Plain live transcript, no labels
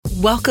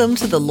Welcome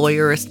to the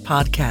Lawyerist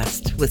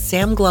Podcast with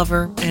Sam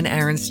Glover and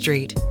Aaron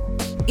Street.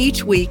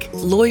 Each week,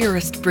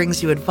 Lawyerist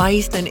brings you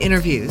advice and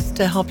interviews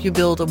to help you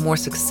build a more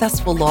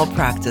successful law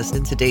practice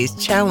in today's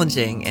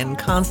challenging and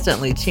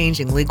constantly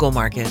changing legal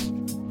market.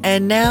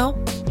 And now,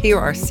 here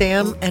are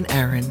Sam and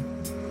Aaron.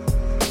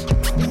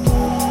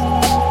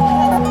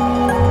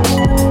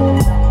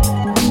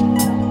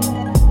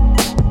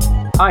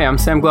 Hi, I'm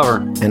Sam Glover.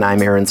 And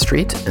I'm Aaron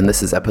Street, and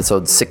this is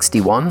episode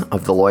 61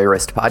 of the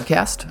Lawyerist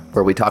Podcast,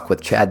 where we talk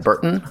with Chad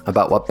Burton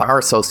about what bar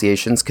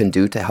associations can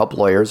do to help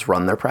lawyers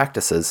run their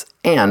practices,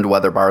 and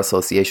whether bar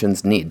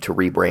associations need to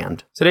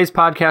rebrand. Today's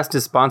podcast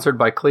is sponsored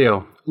by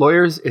Clio.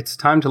 Lawyers, it's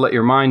time to let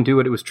your mind do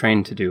what it was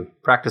trained to do,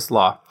 practice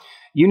law.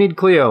 You need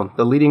Clio,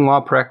 the leading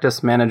law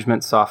practice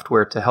management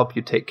software to help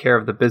you take care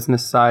of the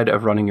business side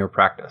of running your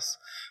practice.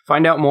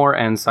 Find out more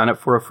and sign up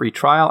for a free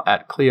trial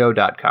at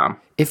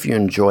Clio.com. If you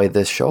enjoy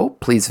this show,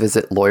 please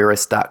visit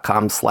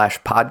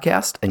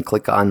lawyerist.com/podcast and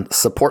click on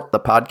Support the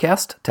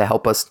Podcast to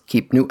help us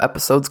keep new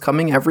episodes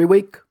coming every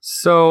week.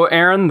 So,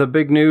 Aaron, the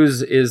big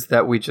news is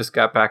that we just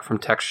got back from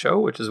Tech Show,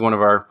 which is one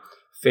of our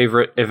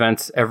favorite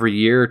events every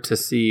year to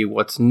see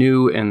what's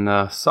new in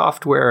the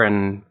software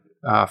and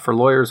for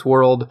lawyers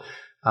world,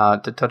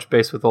 to touch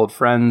base with old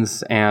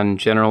friends and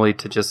generally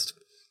to just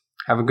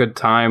have a good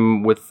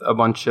time with a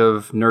bunch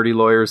of nerdy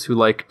lawyers who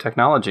like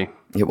technology.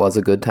 It was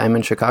a good time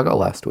in Chicago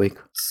last week.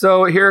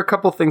 So here are a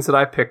couple things that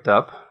I picked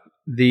up.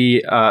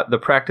 The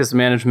practice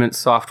management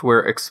software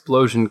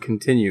explosion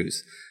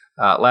continues.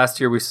 Last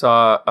year we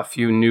saw a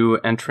few new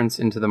entrants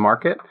into the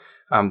market.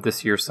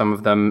 This year some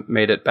of them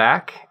made it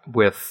back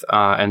with,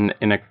 and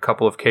in a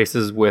couple of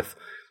cases with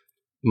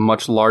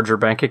much larger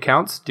bank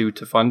accounts due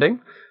to funding.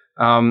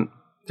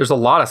 There's a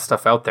lot of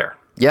stuff out there.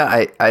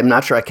 Yeah, I'm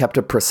not sure I kept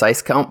a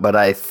precise count, but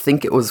I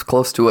think it was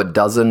close to a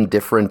dozen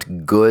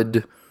different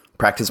good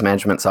practice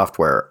management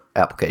software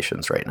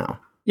applications right now.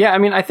 Yeah, I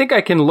mean, I think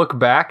I can look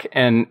back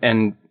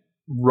and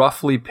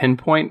roughly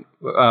pinpoint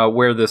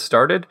where this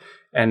started.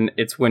 And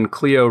it's when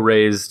Clio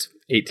raised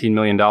 $18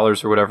 million or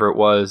whatever it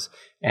was.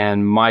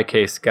 And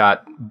MyCase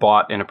got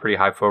bought in a pretty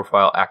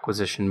high-profile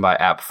acquisition by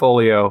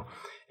AppFolio.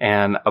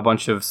 And a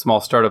bunch of small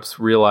startups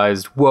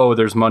realized, whoa,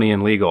 there's money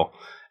in legal.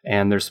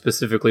 And there's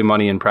specifically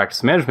money in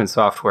practice management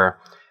software.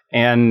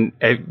 And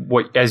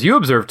as you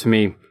observed to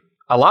me,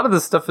 a lot of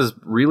this stuff is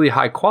really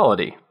high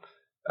quality.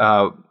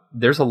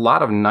 There's a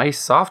lot of nice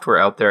software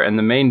out there, and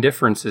the main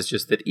difference is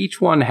just that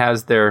each one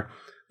has their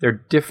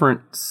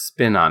different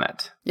spin on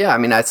it. Yeah, I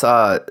mean, I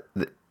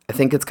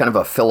think it's kind of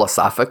a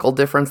philosophical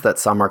difference that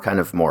some are kind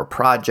of more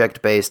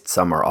project-based,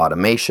 some are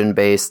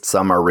automation-based,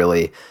 some are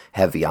really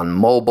heavy on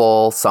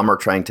mobile, some are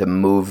trying to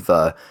move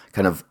the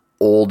kind of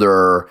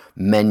older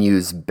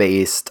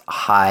menus-based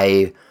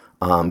high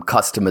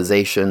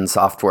customization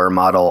software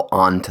model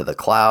onto the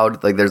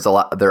cloud. Like there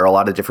are a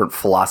lot of different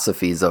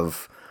philosophies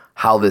of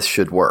how this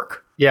should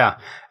work. Yeah.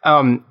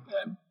 And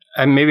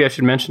maybe I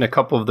should mention a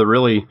couple of the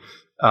really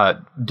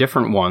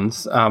different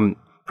ones.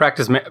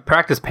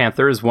 Practice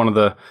Panther is one of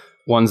the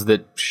ones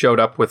that showed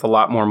up with a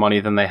lot more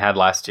money than they had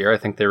last year. I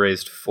think they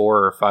raised $4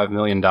 or $5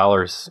 million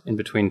in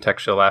between Tech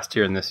Show last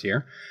year and this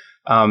year.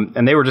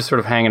 And they were just sort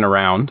of hanging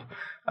around,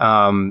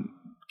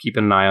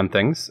 keeping an eye on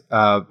things.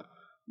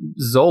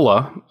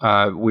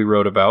 Zola, we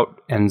wrote about,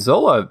 and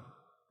Zola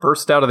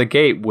burst out of the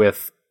gate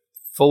with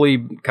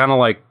fully kind of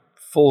like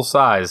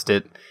full-sized.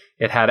 It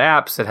had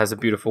apps, it has a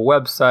beautiful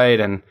website,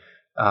 and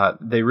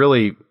they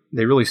really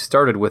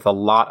started with a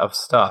lot of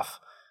stuff.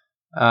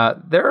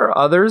 There are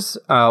others.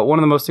 One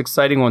of the most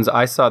exciting ones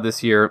I saw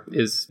this year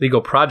is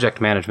legal project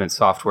management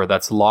software.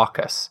 That's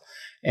Lawcus.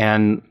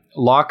 And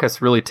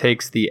Lawcus really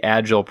takes the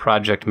agile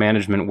project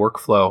management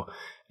workflow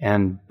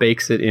and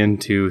bakes it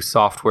into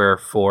software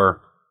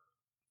for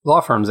law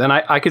firms. And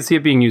I could see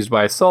it being used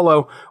by a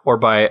solo or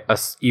by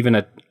even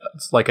a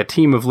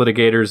team of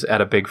litigators at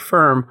a big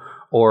firm,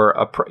 or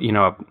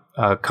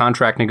a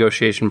contract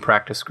negotiation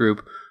practice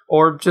group,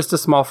 or just a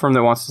small firm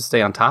that wants to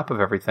stay on top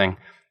of everything.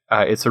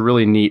 It's a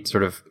really neat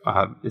sort of,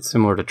 it's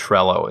similar to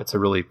Trello. It's a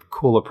really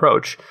cool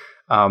approach.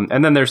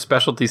 And then there's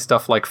specialty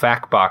stuff like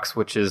FactBox,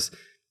 which is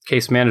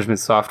case management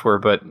software,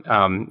 but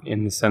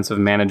in the sense of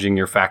managing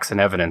your facts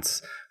and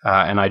evidence.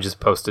 And I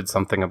just posted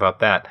something about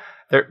that.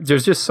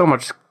 There's just so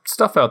much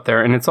stuff out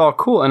there, and it's all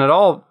cool, and it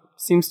all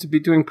seems to be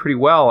doing pretty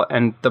well.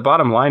 And the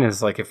bottom line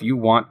is, like, if you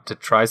want to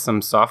try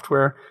some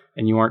software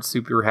and you aren't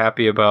super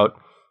happy about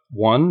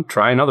one,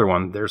 try another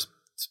one. It's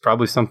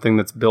probably something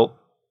that's built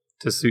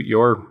to suit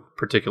your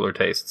particular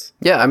tastes.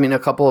 Yeah, I mean, a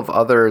couple of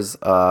others,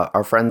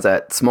 our friends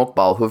at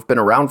Smokeball, who've been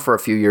around for a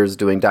few years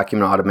doing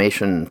document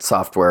automation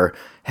software,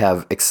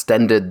 have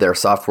extended their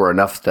software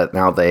enough that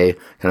now they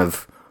kind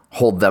of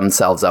hold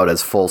themselves out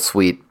as full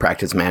suite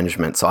practice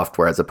management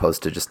software as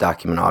opposed to just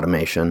document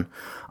automation.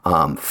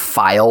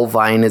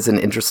 Filevine is an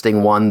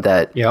interesting one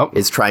that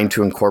is trying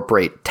to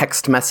incorporate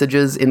text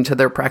messages into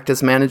their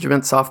practice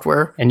management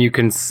software. And you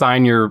can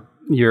sign your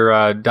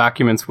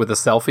documents with a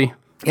selfie.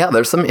 Yeah,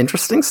 there's some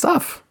interesting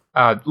stuff.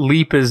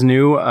 Leap is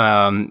new.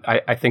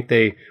 I think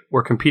they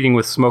were competing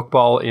with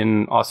Smokeball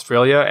in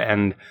Australia,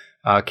 and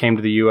came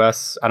to the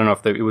U.S. I don't know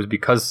if it was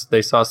because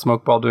they saw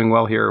Smokeball doing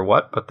well here or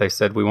what, but they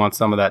said we want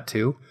some of that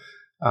too.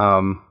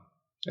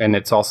 And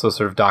it's also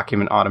sort of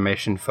document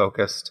automation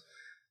focused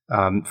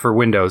for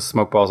Windows.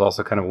 Smokeball is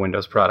also kind of a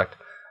Windows product.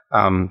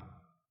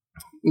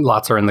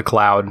 Lots are in the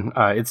cloud.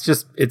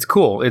 It's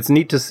cool. It's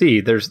neat to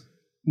see. There's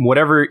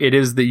whatever it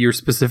is that you're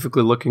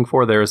specifically looking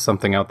for, there is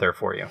something out there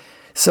for you.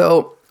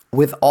 So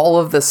with all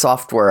of the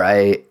software,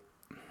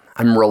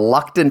 I'm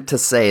reluctant to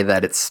say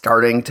that it's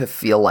starting to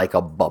feel like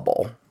a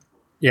bubble.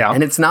 Yeah.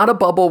 And it's not a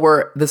bubble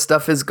where the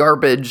stuff is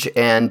garbage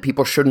and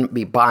people shouldn't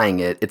be buying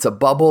it. It's a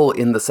bubble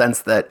in the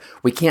sense that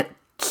we can't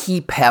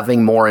keep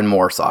having more and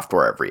more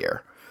software every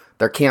year.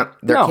 There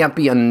can't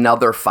be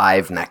another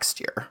 5 next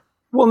year.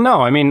 Well,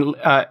 no. I mean,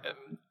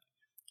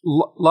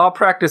 law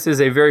practice is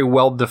a very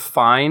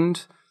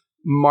well-defined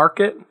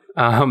market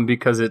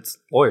because it's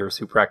lawyers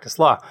who practice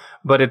law.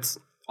 But it's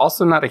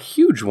also not a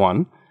huge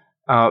one.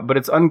 But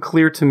it's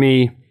unclear to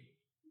me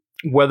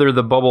whether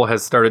the bubble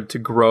has started to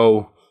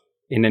grow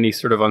in any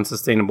sort of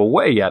unsustainable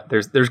way yet.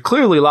 There's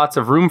clearly lots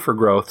of room for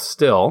growth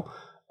still,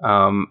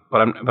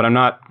 but I'm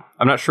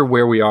not sure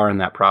where we are in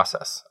that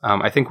process.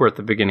 I think we're at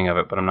the beginning of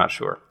it, but I'm not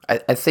sure.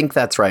 I think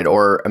that's right.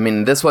 Or, I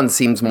mean, this one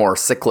seems more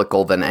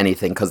cyclical than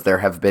anything because there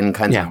have been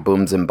kinds of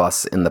booms and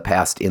busts in the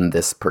past in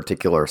this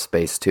particular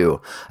space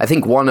too. I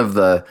think one of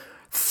the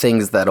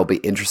things that'll be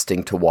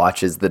interesting to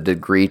watch is the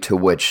degree to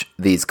which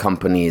these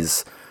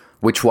companies,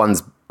 which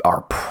ones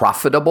are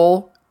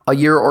profitable a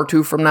year or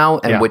two from now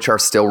and which are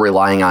still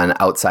relying on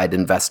outside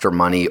investor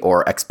money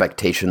or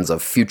expectations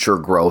of future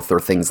growth or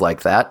things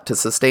like that to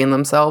sustain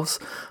themselves.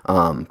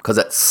 Because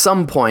at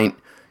some point,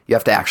 you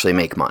have to actually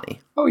make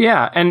money. Oh,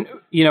 yeah. And,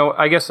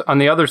 I guess on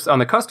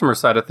the customer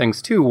side of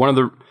things, too, one of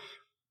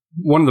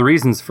the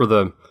reasons for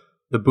the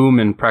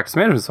boom in practice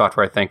management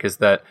software, I think, is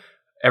that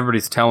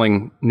everybody's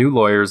telling new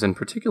lawyers in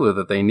particular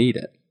that they need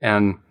it.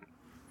 And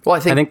well, I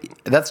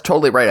think that's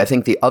totally right. I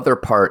think the other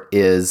part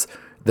is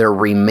there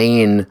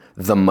remain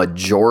the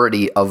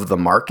majority of the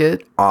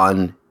market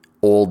on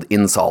old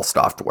install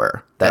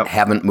software that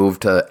haven't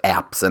moved to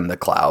apps in the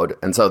cloud.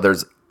 And so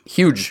there's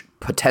huge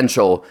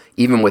potential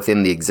even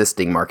within the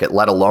existing market,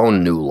 let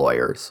alone new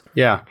lawyers.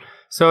 Yeah.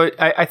 So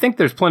I think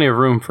there's plenty of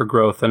room for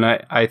growth. And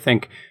I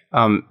think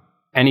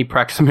any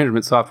practice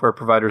management software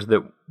providers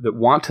that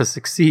want to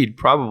succeed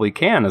probably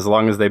can, as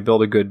long as they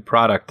build a good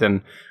product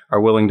and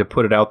are willing to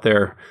put it out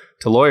there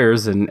to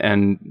lawyers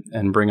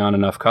and bring on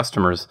enough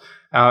customers.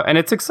 And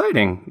it's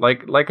exciting.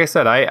 Like I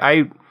said,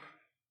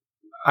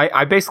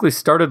 I basically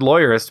started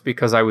Lawyerist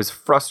because I was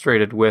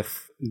frustrated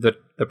with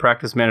the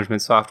practice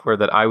management software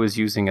that I was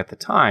using at the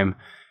time.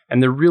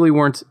 And there really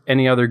weren't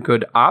any other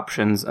good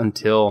options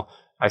until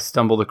I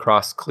stumbled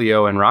across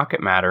Clio and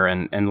Rocket Matter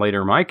and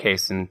later my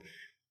case. And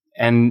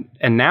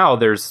now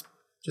there's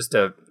just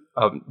a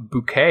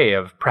bouquet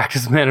of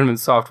practice management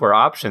software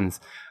options.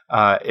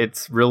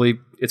 It's really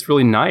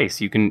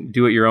nice. You can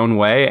do it your own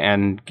way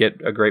and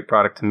get a great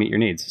product to meet your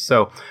needs.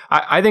 So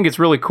I think it's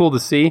really cool to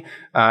see.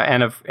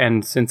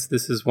 And since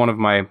this is one of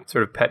my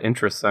sort of pet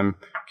interests, I'm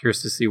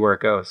curious to see where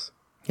it goes.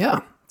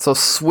 Yeah. So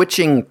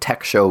switching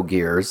tech show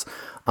gears,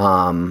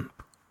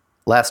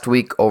 last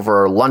week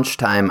over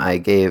lunchtime, I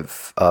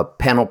gave a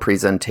panel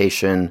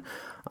presentation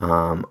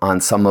on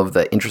some of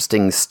the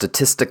interesting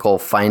statistical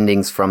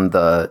findings from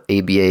the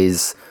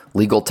ABA's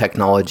Legal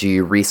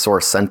Technology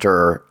Resource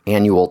Center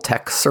annual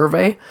tech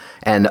survey.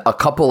 And a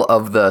couple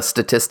of the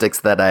statistics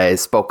that I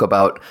spoke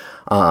about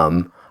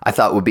I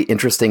thought would be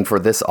interesting for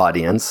this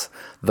audience.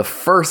 The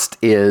first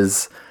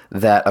is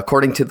that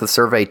according to the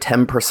survey,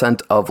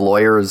 10% of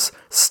lawyers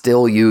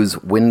still use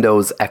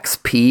Windows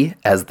XP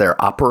as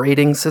their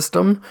operating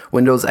system.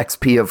 Windows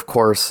XP, of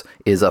course,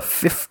 is a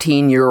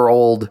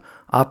 15-year-old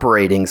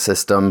operating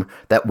system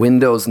that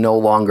Windows no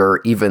longer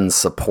even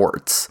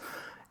supports.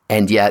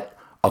 And yet,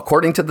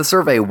 according to the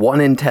survey, 1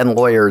 in 10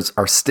 lawyers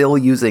are still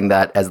using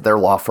that as their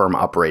law firm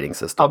operating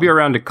system. I'll be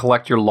around to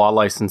collect your law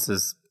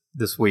licenses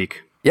this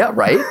week. Yeah,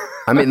 right?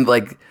 I mean,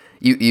 like,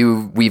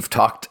 we've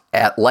talked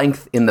at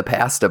length in the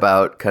past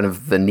about kind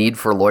of the need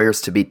for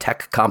lawyers to be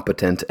tech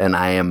competent, and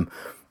I am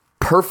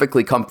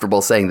perfectly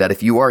comfortable saying that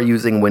if you are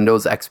using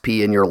Windows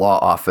XP in your law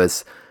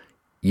office,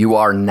 you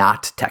are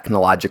not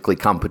technologically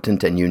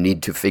competent and you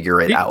need to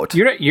figure it out.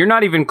 You're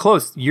not even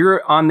close.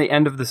 You're on the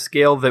end of the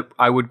scale that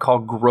I would call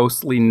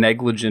grossly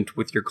negligent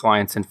with your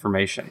client's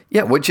information.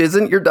 Yeah, which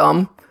isn't you're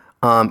dumb.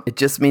 It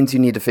just means you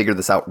need to figure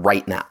this out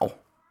right now.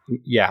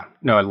 Yeah.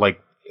 No, like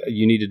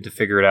you needed to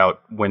figure it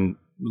out when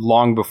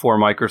long before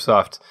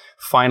Microsoft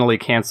finally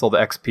canceled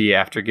XP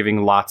after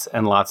giving lots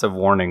and lots of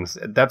warnings.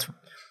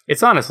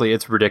 It's honestly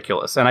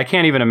ridiculous. And I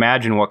can't even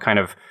imagine what kind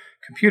of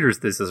computers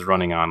this is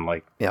running on.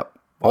 Like, yep.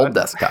 Old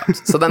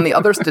desktops. So then the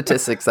other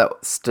statistic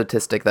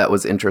that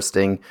was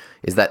interesting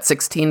is that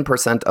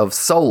 16% of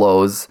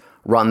solos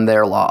run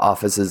their law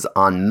offices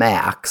on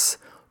Macs,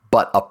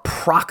 but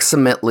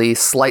approximately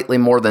slightly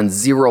more than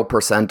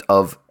 0%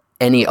 of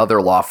any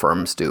other law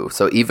firms do.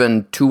 So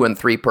even 2- and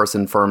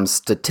 3-person firms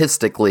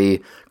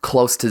statistically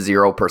close to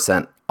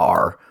 0%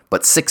 are,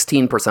 but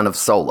 16% of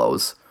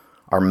solos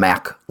are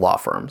Mac law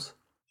firms.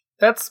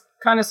 That's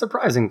kind of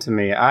surprising to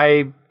me.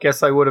 I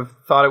guess I would have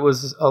thought it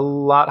was a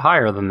lot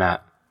higher than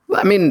that.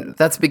 I mean,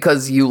 that's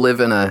because you live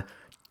in a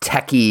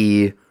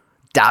techie.com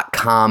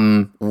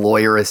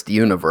lawyerist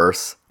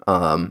universe,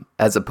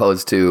 as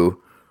opposed to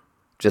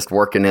just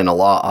working in a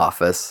law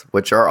office,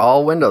 which are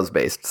all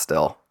Windows-based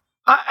still.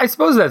 I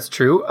suppose that's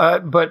true,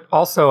 but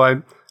also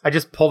I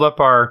just pulled up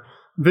our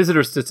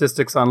visitor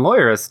statistics on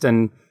Lawyerist,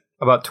 and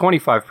about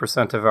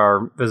 25% of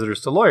our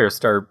visitors to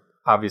Lawyerist are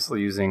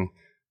obviously using,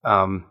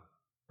 or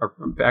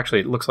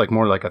actually it looks like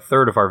more like a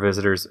third of our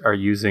visitors are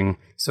using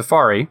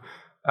Safari,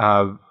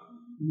 and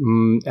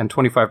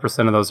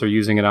 25% of those are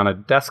using it on a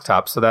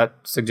desktop. So that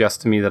suggests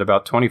to me that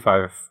about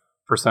 25%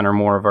 or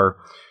more of our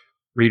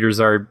readers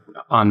are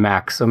on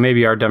Mac. So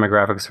maybe our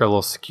demographics are a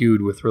little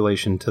skewed with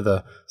relation to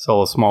the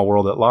Solo Small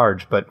World at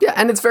large. But yeah,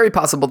 and it's very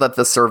possible that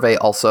the survey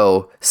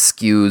also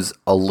skews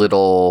a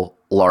little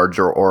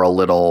larger or a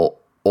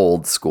little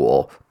old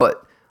school.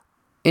 But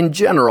in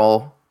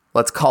general,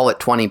 let's call it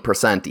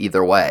 20%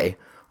 either way.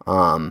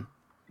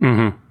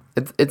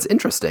 It's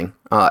interesting,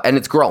 and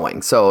it's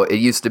growing. So it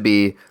used to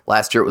be,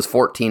 last year it was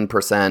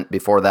 14%.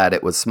 Before that,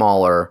 it was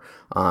smaller.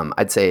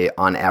 I'd say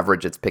on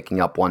average, it's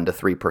picking up 1 to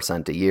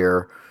 3% a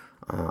year.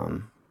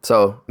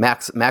 So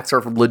Macs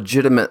are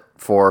legitimate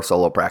for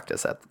solo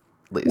practice at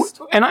least.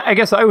 And I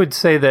guess I would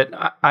say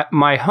that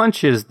my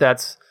hunch is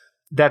that's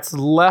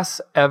less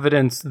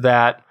evidence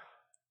that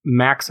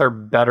Macs are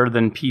better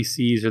than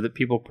PCs, or that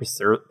people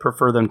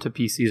prefer them to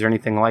PCs or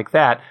anything like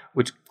that,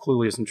 which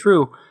clearly isn't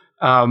true,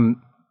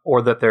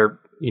 or that they're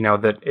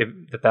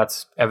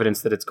that's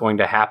evidence that it's going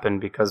to happen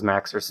because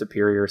Macs are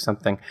superior or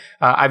something.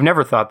 I've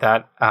never thought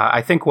that.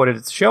 I think what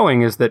it's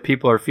showing is that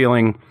people are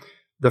feeling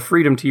the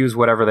freedom to use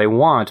whatever they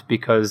want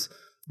because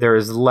there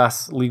is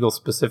less legal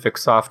specific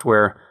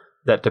software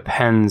that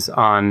depends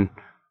on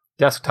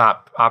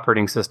desktop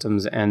operating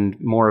systems and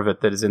more of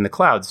it that is in the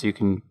cloud. So you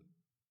can,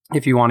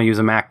 if you want to use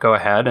a Mac, go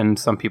ahead, and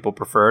some people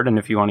prefer it. And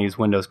if you want to use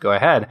Windows, go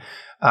ahead.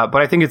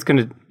 But I think it's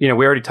going to,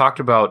 we already talked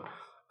about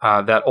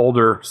that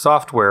older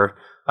software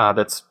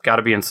that's got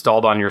to be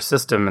installed on your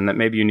system and that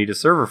maybe you need a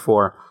server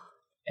for.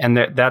 And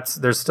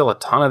there's still a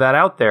ton of that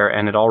out there,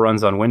 and it all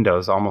runs on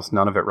Windows. Almost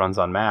none of it runs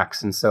on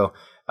Macs. And so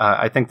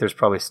I think there's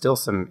probably still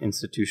some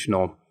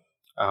institutional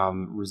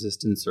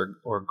resistance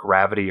or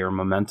gravity or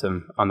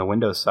momentum on the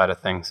Windows side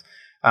of things.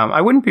 I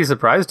wouldn't be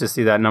surprised to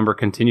see that number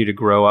continue to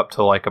grow up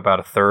to like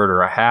about a third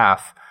or a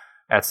half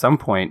at some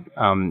point,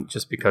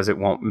 just because it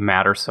won't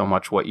matter so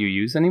much what you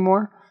use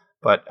anymore.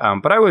 But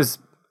I was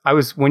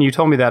when you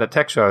told me that at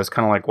Tech Show, I was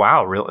kind of like,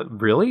 wow,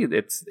 really?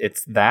 It's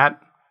that.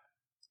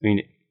 I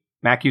mean,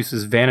 Mac use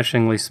is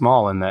vanishingly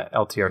small in the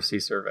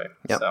LTRC survey.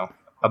 Yep. So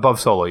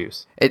above solo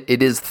use.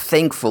 It is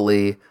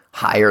thankfully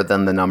higher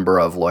than the number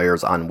of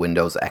lawyers on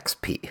Windows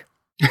XP.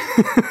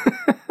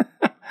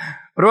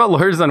 What about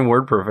lawyers on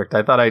WordPerfect?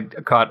 I thought I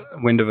caught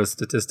wind of a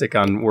statistic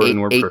on Word and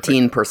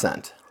WordPerfect.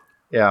 18%.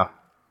 Yeah.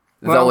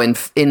 Well, though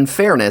in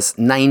fairness,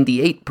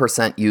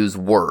 98% use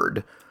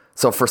Word.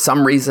 So for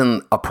some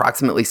reason,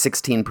 approximately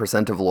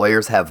 16% of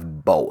lawyers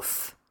have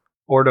both.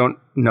 Or don't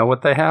know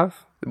what they have?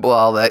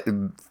 Well,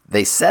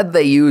 they said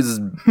they use,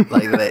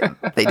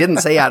 they didn't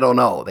say I don't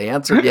know. They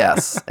answered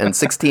yes. And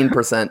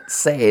 16%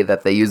 say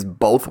that they use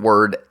both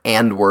Word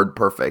and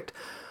WordPerfect,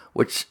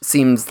 which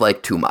seems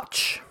like too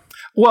much.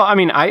 Well, I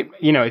mean,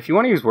 if you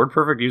want to use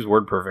WordPerfect, use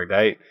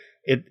WordPerfect.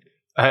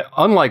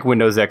 Unlike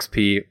Windows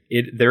XP,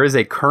 there is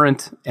a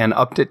current and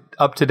up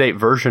to date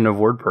version of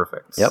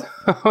WordPerfect.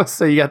 Yep.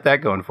 So you got that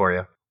going for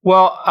you.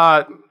 Well,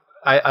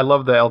 I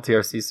love the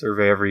LTRC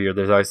survey every year.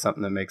 There's always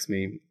something that makes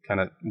me kind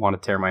of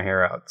want to tear my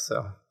hair out.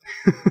 So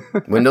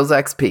Windows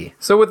XP.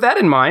 So with that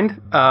in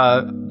mind,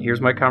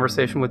 here's my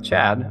conversation with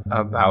Chad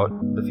about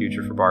the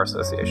future for bar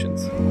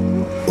associations.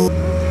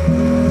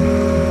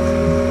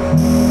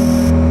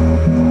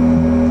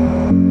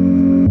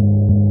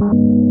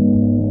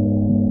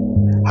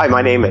 Hi,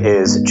 my name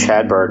is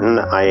Chad Burton.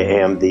 I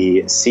am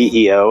the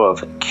CEO of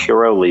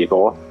Curo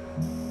Legal.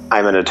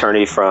 I'm an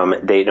attorney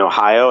from Dayton,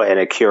 Ohio, and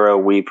at Curo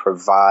we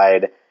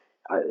provide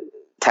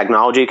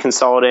technology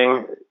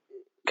consulting,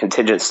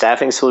 contingent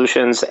staffing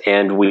solutions,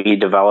 and we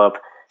develop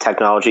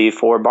technology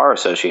for bar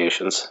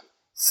associations.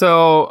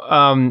 So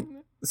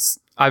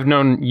I've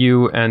known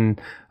you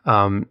and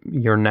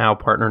your now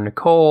partner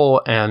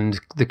Nicole and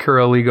the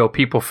Curo Legal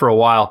people for a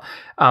while,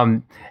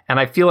 and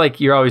I feel like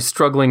you're always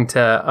struggling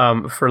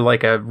to for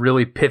like a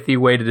really pithy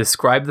way to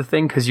describe the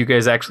thing, because you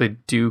guys actually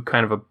do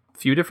kind of a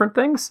few different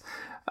things.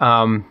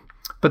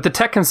 But the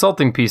tech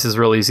consulting piece is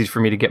really easy for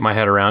me to get my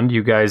head around.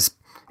 You guys,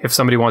 if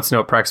somebody wants to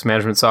know what practice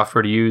management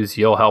software to use,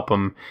 you'll help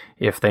them.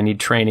 If they need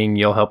training,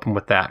 you'll help them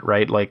with that,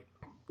 right? Like,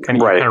 kind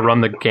of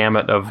run the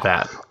gamut of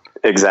that.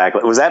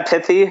 Exactly. Was that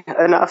pithy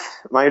enough?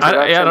 My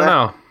introduction? I don't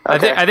know.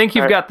 Okay. I think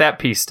you've got that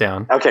piece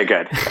down. Okay,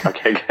 good.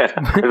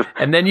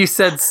 And then you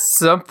said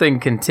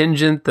something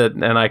contingent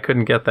and I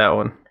couldn't get that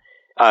one.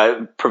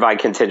 Provide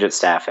contingent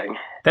staffing.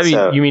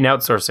 You mean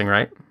outsourcing,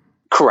 right?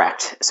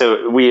 Correct.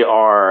 So we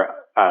are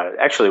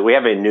actually we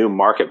have a new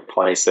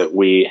marketplace that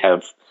we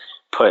have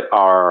put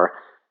our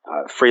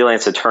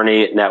freelance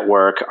attorney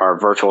network, our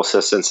virtual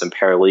assistants and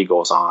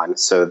paralegals on,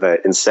 so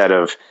that instead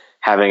of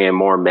having a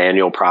more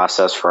manual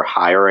process for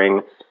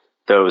hiring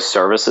those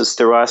services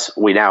through us,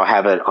 we now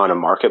have it on a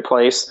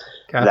marketplace.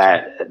 Gotcha.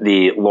 That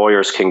the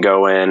lawyers can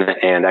go in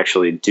and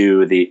actually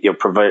do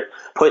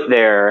put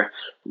their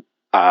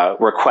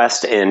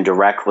request in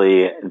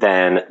directly.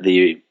 Then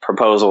the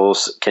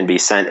proposals can be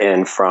sent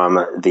in from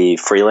the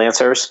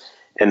freelancers,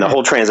 and the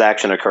whole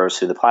transaction occurs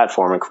through the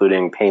platform,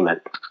 including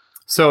payment.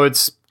 So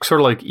it's sort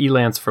of like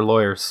Elance for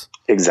lawyers.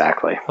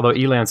 Exactly. Although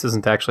Elance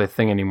isn't actually a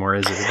thing anymore,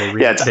 is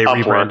it? They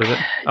rebranded it.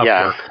 Upwork.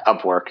 Yeah,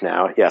 Upwork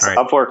now. Yes, right.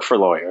 Upwork for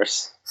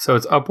lawyers. So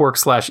it's Upwork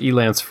 /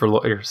 Elance for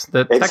lawyers.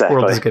 The tech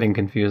world is getting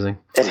confusing.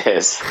 It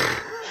is.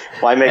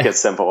 Why make it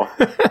simple?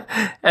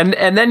 And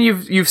then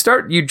you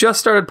just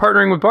started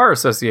partnering with bar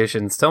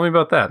associations. Tell me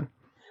about that.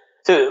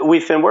 So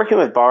we've been working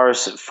with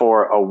bars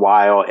for a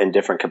while in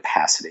different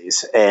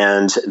capacities,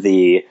 and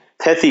the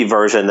pithy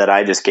version that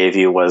I just gave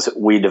you was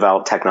we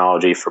develop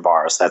technology for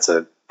bars. That's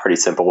a pretty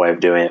simple way of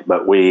doing it,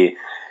 but we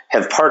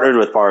have partnered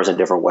with bars in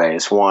different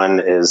ways. One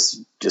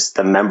is just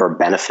the member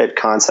benefit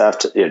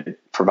concept,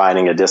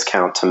 providing a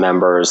discount to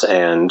members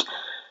and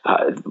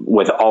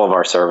with all of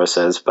our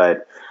services.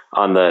 But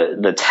on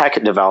the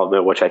tech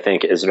development, which I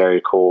think is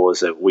very cool, is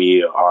that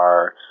we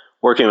are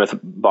working with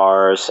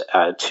bars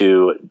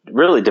to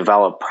really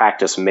develop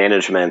practice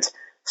management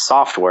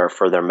software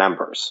for their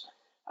members.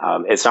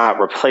 It's not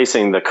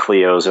replacing the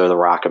Clios or the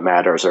Rocket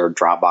Matters or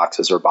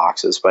Dropboxes or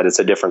Boxes, but it's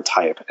a different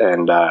type.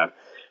 And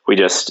we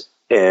just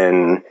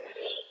in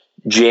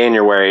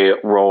January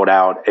rolled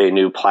out a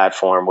new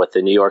platform with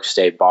the New York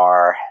State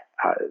Bar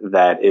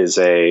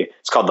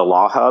it's called the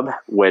Law Hub,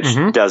 which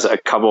does a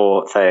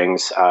couple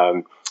things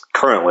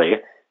currently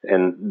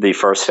in the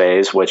first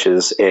phase, which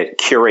is it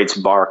curates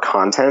bar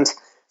content.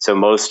 So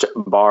most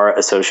bar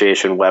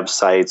association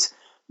websites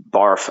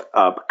barf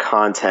up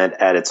content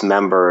at its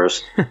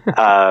members.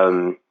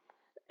 And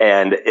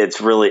it's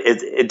really,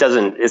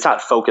 it's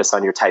not focused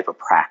on your type of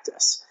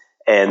practice.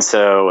 And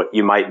so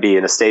you might be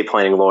an estate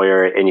planning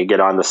lawyer and you get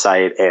on the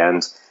site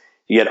and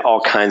you get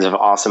all kinds of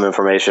awesome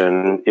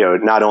information,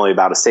 not only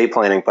about estate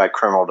planning, but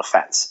criminal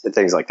defense and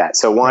things like that.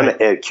 So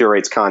one, it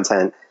curates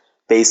content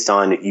based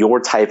on your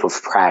type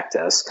of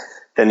practice.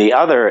 Then the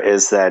other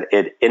is that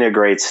it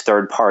integrates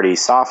third-party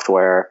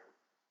software.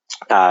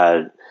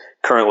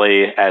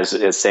 Currently, as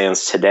it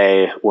stands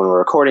today, when we're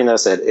recording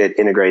this, it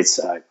integrates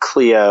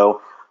Clio,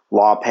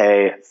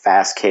 LawPay,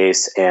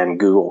 Fastcase, and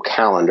Google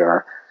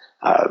Calendar.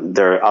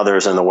 There are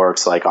others in the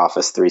works like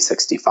Office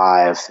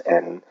 365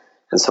 and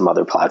some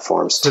other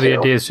platforms. So the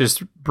idea is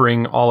just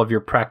bring all of your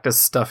practice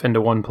stuff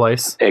into one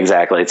place?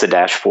 Exactly. It's a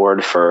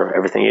dashboard for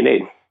everything you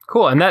need.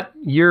 Cool. And that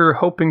you're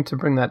hoping to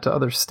bring that to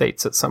other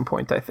states at some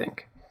point, I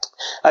think.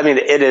 I mean,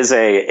 it is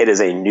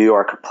a New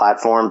York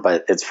platform,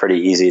 but it's pretty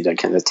easy to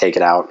kind of take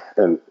it out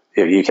and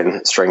you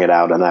can string it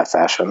out in that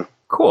fashion.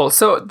 Cool.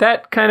 So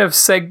that kind of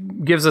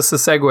gives us a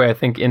segue, I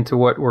think, into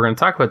what we're going to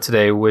talk about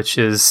today, which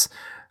is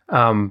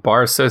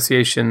bar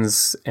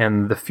associations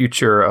and the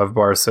future of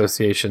bar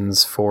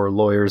associations for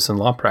lawyers and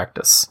law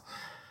practice,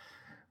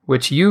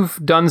 which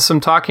you've done some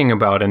talking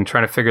about and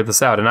trying to figure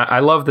this out. And I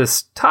love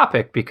this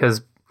topic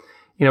because,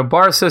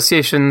 bar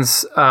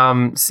associations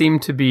seem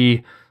to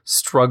be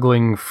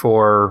struggling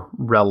for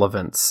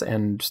relevance,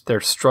 and they're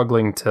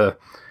struggling to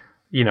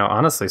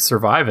honestly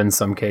survive in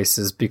some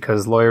cases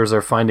because lawyers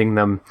are finding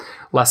them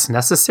less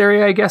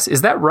necessary, I guess.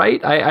 Is that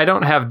right? I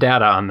don't have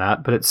data on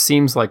that, but it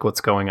seems like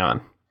what's going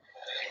on.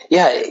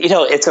 Yeah,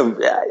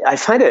 I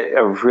find it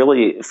a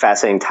really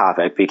fascinating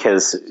topic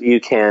because you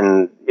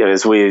can,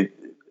 as we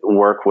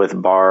work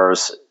with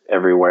bars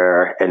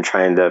everywhere and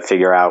trying to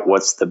figure out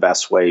what's the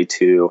best way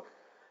to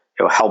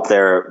help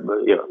their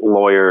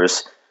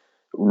lawyers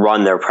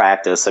run their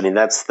practice. I mean,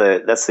 that's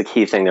the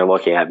key thing they're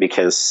looking at,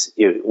 because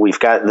we've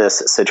got this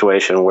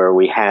situation where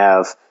you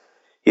have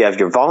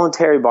your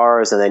voluntary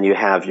bars and then you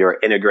have your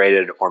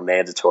integrated or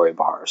mandatory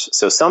bars.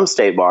 So some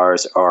state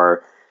bars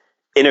are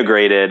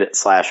integrated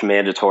 /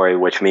 mandatory,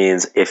 which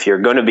means if you're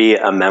going to be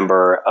a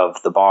member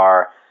of the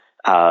bar,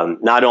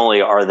 not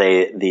only are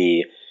they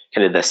the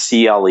kind of the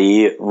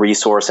CLE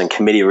resource and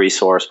committee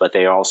resource, but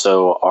they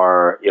also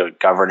are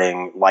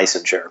governing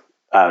licensure.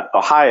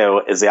 Ohio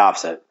is the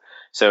opposite.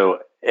 So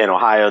in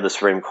Ohio, the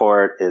Supreme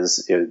Court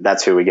is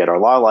that's who we get our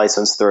law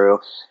license through.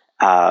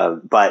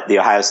 But the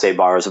Ohio State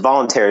Bar is a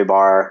voluntary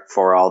bar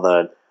for all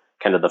the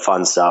kind of the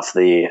fun stuff,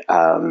 the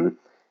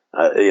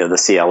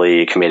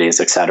CLE committees,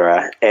 et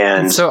cetera.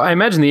 And so I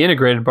imagine the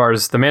integrated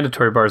bars, the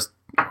mandatory bars,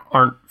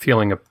 aren't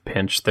feeling a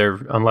pinch.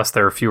 Unless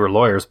there are fewer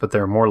lawyers, but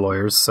there are more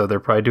lawyers, so they're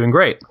probably doing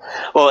great.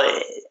 Well,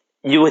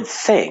 you would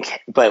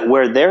think, but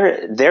where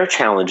their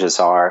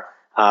challenges are,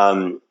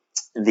 and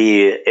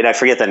I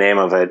forget the name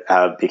of it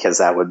because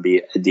that would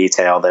be a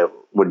detail that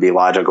would be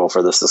logical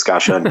for this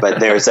discussion. But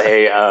there was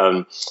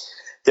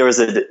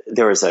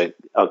a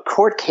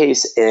court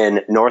case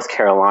in North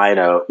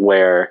Carolina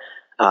where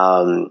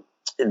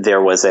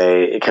there was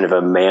a kind of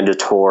a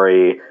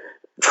mandatory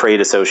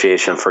trade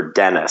association for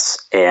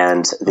dentists,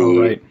 and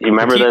you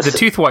remember this? The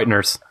teeth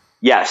whiteners.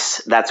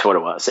 Yes, that's what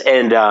it was.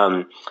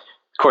 And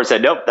court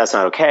said, nope, that's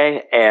not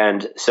okay.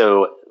 And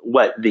so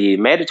what the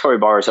mandatory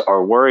bars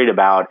are worried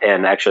about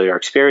and actually are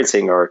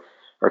experiencing are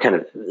kind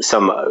of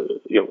some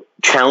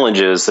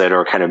challenges that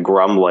are kind of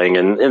grumbling,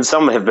 and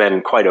some have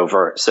been quite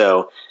overt.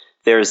 So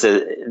it's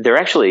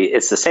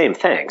the same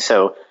thing.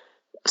 So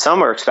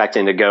some are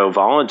expecting to go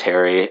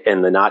voluntary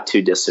in the not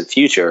too distant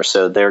future.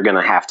 So they're going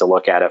to have to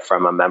look at it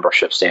from a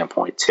membership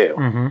standpoint too.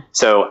 Mm-hmm.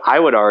 So I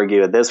would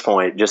argue at this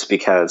point, just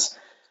because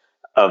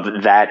of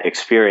that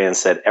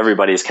experience, that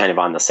everybody's kind of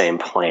on the same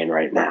plane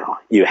right now.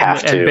 You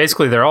have to. And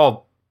basically it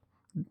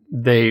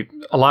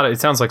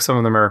sounds like some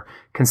of them are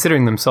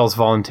considering themselves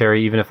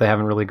voluntary, even if they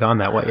haven't really gone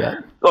that way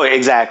yet. Oh,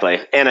 exactly.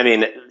 And I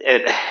mean,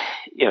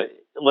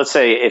 let's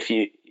say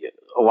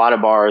a lot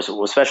of bars,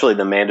 especially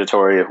the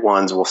mandatory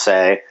ones, will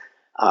say,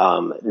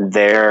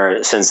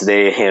 since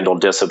they handle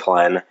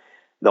discipline,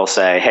 they'll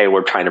say, hey,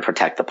 we're trying to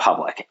protect the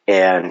public.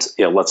 And,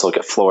 let's look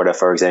at Florida,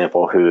 for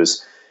example,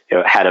 who's,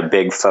 had a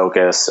big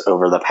focus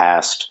over the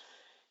past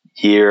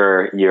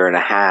year and a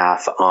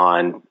half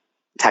on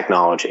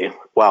technology.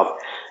 Well,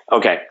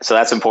 okay, so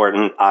that's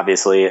important,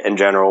 obviously, in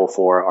general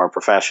for our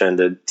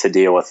profession to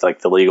deal with like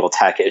the legal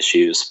tech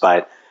issues.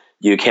 But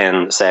you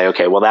can say,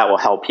 okay, well, that will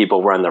help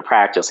people run their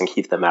practice and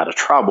keep them out of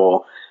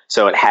trouble.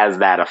 So it has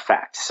that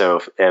effect. So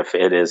if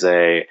it is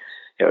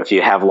if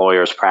you have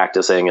lawyers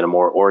practicing in a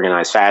more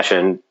organized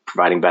fashion,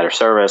 providing better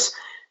service,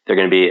 they're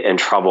going to be in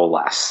trouble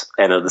less.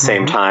 And at the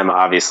same time,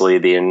 obviously,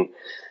 the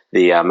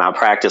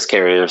malpractice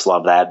carriers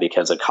love that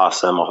because it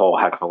costs them a whole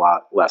heck of a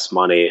lot less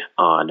money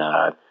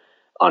on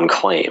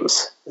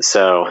claims.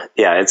 So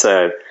yeah, it's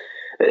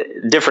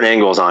different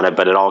angles on it,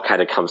 but it all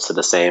kind of comes to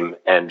the same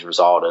end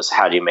result: is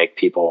how do you make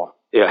people,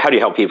 how do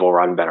you help people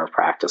run better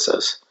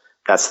practices?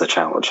 That's the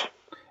challenge.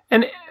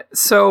 And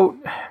so,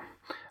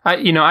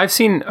 I've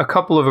seen a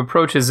couple of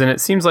approaches, and it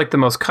seems like the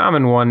most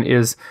common one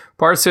is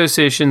bar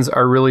associations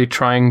are really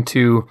trying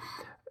to.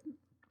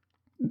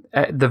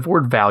 The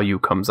word value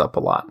comes up a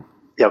lot.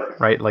 Yep.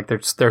 Right. Like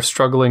they're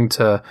struggling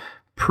to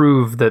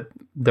prove that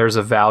there's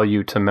a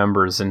value to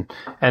members, and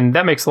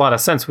that makes a lot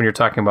of sense when you're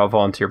talking about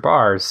volunteer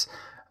bars.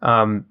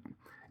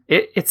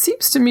 It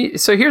seems to me.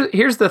 So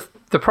here's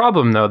the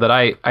problem though that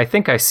I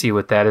think I see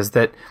with that is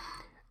that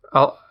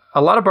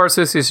a lot of bar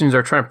associations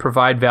are trying to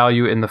provide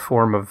value in the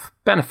form of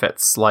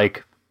benefits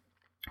like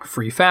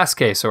free fast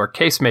case or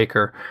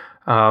Casemaker.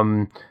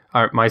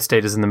 My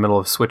state is in the middle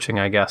of switching,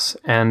 I guess,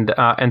 and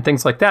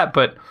things like that.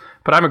 But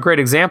I'm a great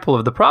example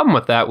of the problem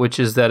with that, which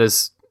is that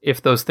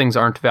if those things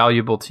aren't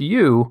valuable to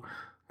you,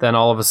 then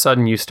all of a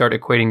sudden you start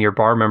equating your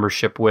bar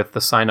membership with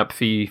the sign-up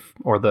fee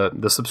or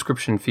the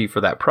subscription fee for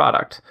that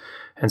product.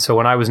 And so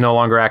when I was no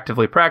longer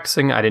actively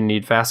practicing, I didn't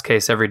need fast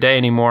case every day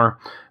anymore.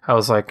 I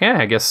was like,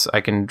 I guess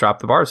I can drop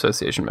the bar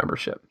association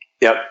membership.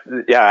 Yep.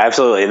 Yeah,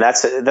 absolutely. And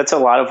that's a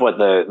lot of what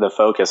the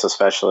focus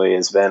especially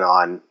has been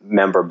on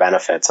member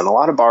benefits. And a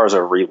lot of bars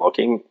are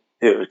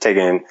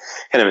taking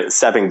kind of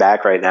stepping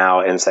back right now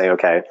and saying,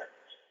 okay,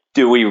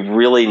 do we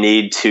really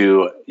need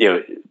to,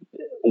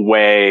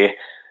 weigh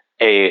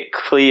a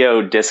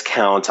Clio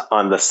discount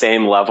on the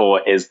same level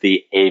as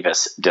the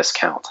Avis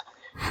discount?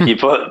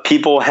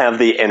 People have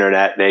the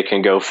internet, they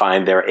can go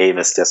find their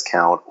Avis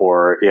discount,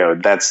 or,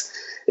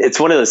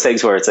 it's one of those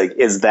things where it's like,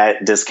 is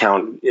that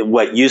discount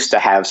what used to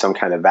have some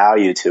kind of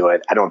value to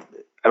it? I don't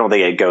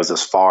think it goes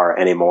as far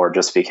anymore,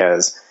 just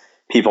because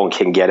people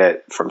can get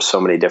it from so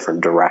many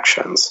different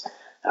directions.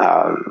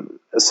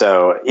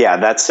 So yeah,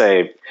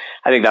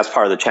 I think that's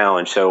part of the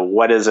challenge. So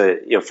what is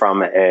it,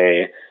 from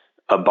a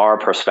bar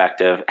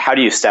perspective, how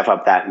do you step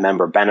up that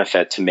member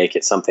benefit to make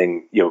it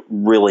something,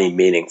 really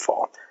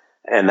meaningful?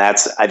 And I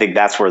think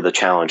that's where the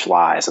challenge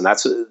lies. And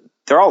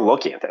they're all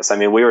looking at this. I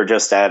mean, we were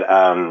just at,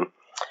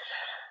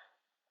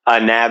 a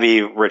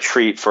NABI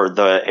retreat for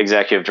the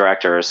executive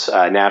directors,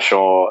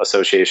 National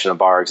Association of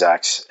Bar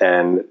Execs,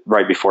 and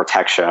right before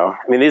Tech Show.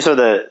 I mean, these are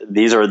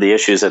the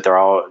issues that they're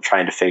all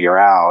trying to figure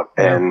out.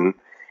 Yeah.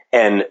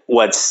 And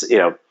what's,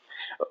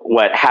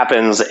 what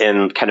happens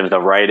in kind of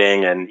the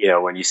writing, and,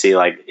 when you see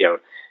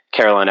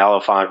Carolyn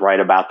Elephant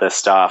write about this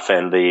stuff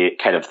and the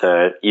kind of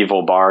the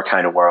evil bar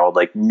kind of world,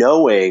 like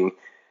knowing,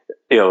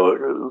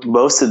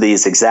 most of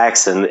these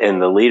execs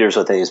and the leaders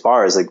within these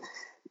bars, like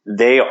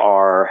they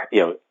are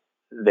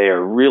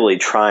really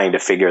trying to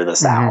figure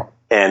this out.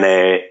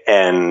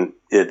 And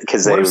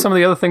because what are some of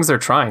the other things they're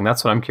trying?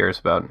 That's what I'm curious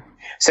about.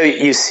 So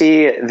you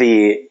see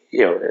New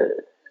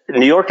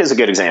York is a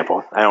good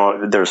example.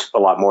 There's a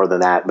lot more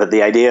than that, but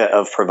the idea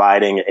of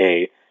providing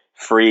a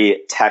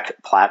free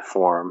tech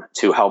platform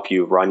to help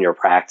you run your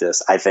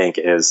practice, I think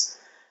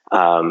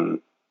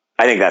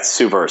that's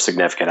super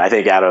significant. I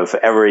think out of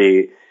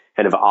every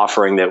kind of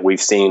offering that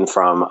we've seen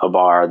from a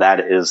bar, that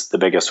is the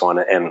biggest one.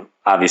 And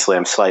obviously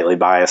I'm slightly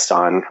biased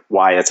on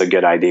why it's a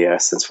good idea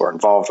since we're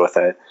involved with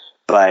it.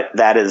 But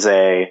that's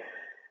a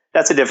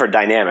different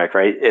dynamic,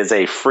 right? Is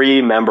a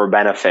free member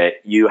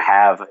benefit. You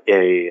have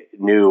a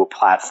new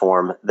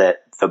platform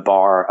that the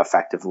bar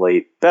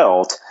effectively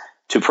built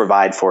to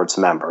provide for its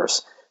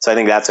members. So I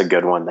think that's a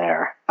good one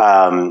there.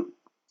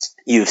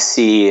 You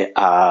see,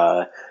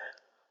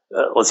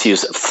 let's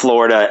use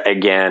Florida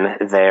again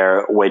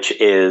there, which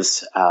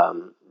is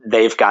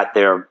they've got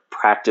their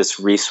Practice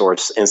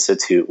Resource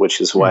Institute,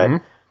 which is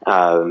what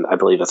I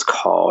believe it's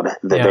called,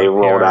 that they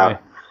rolled PRI.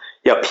 out.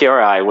 Yeah,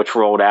 PRI, which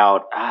rolled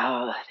out,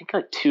 I think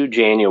like 2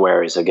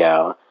 Januaries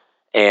ago.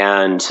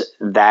 And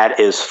that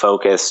is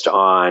focused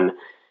on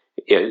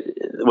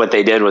what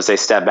they did was they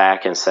stepped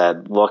back and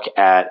said,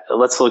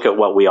 let's look at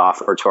what we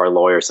offer to our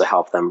lawyers to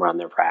help them run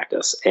their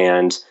practice.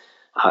 And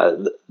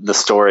the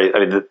story,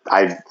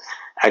 I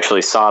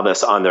actually saw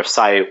this on their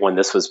site when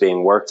this was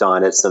being worked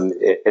on. It's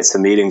the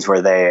meetings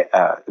where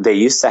they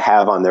used to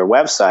have on their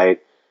website,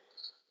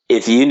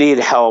 if you need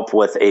help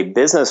with a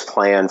business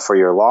plan for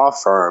your law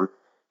firm,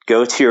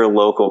 go to your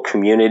local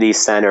community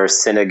center,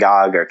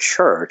 synagogue, or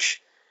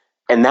church.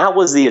 And that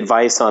was the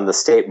advice on the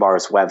State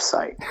Bar's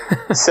website.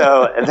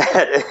 So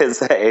that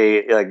is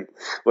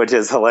which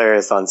is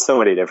hilarious on so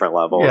many different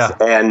levels. Yeah.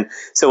 And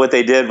so what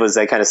they did was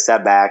they kind of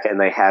stepped back and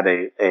they had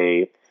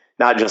a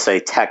not just a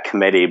tech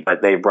committee,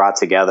 but they brought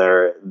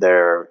together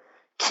their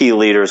key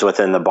leaders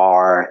within the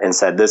bar and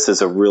said, this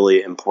is a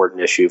really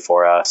important issue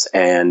for us,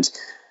 and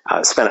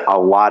spent a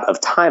lot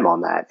of time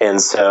on that.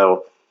 And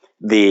so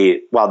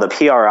while the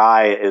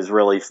PRI is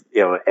really,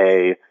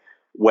 a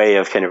way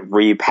of kind of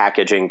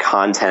repackaging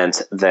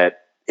content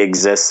that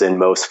exists in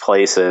most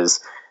places,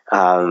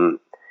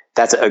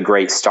 that's a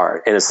great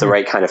start, and it's the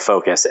right kind of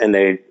focus. And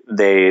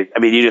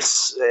you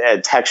just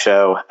at Tech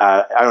Show,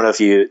 I don't know if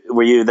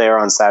were you there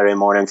on Saturday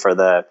morning for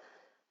the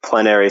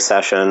plenary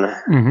session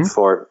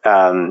for,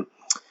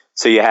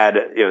 so you had,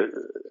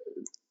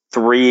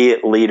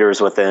 3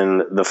 leaders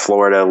within the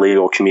Florida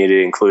legal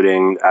community,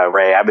 including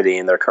Ray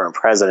Abedin, their current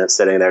president,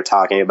 sitting there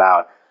talking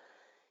about,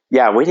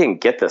 we didn't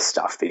get this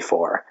stuff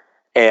before.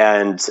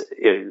 And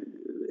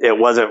it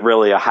wasn't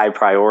really a high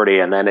priority.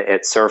 And then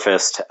it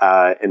surfaced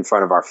in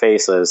front of our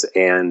faces.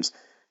 And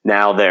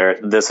now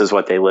this is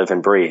what they live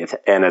and breathe.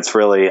 And I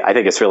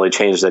think it's really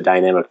changed the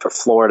dynamic for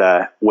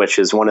Florida, which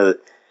is while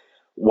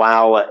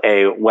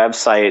a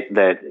website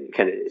that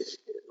kind of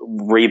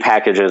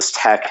repackages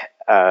tech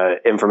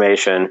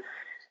information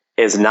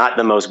is not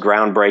the most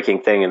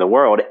groundbreaking thing in the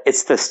world,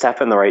 it's the step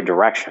in the right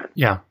direction.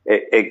 Yeah.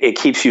 It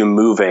keeps you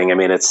moving. I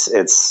mean, it's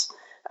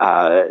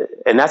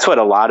and that's what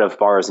a lot of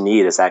bars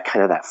need, is that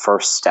kind of that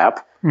first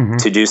step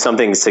to do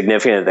something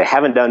significant that they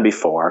haven't done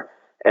before.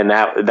 And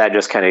that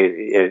just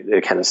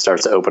it kind of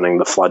starts opening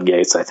the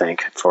floodgates, I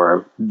think,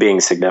 for being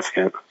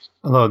significant.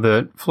 Although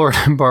the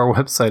Florida Bar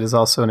website is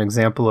also an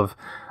example of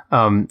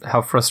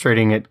how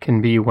frustrating it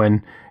can be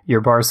when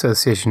your bar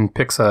association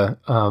picks a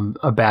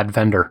bad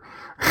vendor.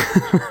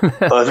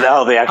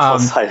 The actual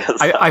site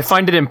is I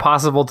find it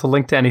impossible to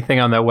link to anything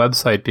on that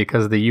website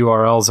because the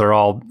URLs are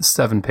all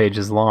 7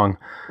 pages long.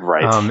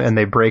 Right. And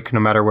they break no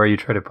matter where you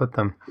try to put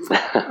them.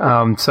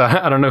 So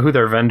I don't know who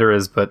their vendor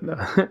is, but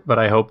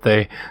I hope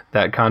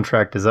that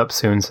contract is up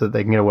soon so that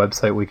they can get a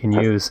website we can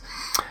use.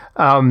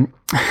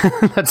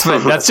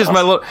 That's just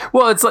my little.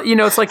 Well, it's like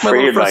it's like my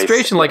little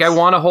frustration. Like I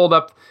want to hold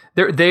up.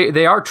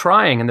 They are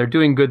trying and they're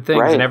doing good things.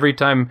 Right. And every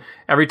time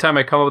I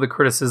come up with a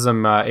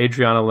criticism,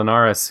 Adriana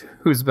Linares,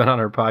 who's been on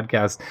our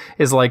podcast,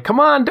 is like, "Come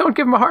on, don't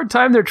give them a hard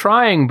time. They're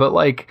trying." But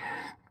like,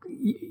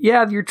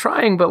 yeah, you're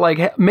trying, but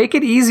like, make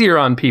it easier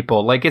on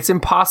people. Like, it's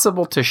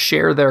impossible to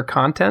share their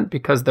content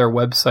because their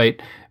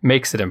website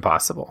makes it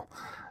impossible.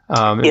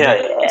 And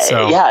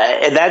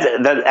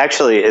that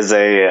actually is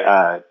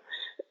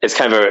it's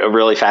kind of a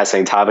really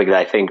fascinating topic that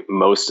I think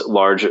most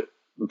large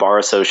bar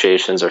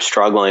associations are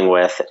struggling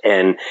with.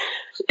 And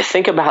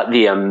think about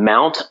the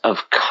amount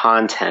of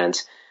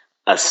content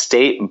a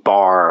state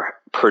bar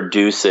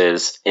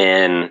produces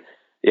in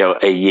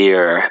a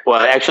year.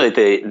 Well,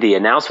 actually, the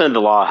announcement of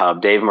the Law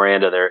Hub, Dave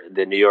Miranda,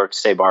 the New York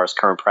State Bar's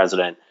current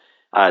president,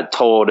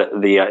 told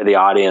the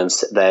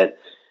audience that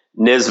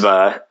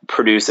NYSBA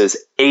produces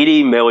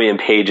 80 million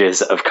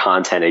pages of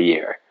content a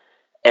year.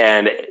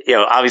 And,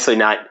 obviously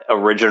not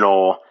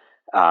original,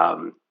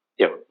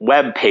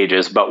 web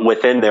pages, but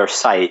within their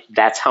site,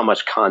 that's how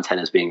much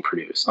content is being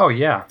produced. Oh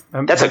yeah.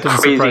 That's a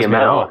crazy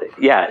amount.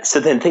 Yeah. So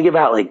then think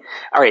about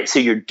all right, so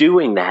you're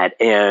doing that,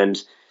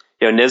 and,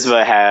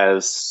 NYSBA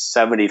has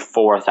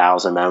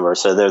 74,000 members.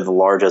 So they're the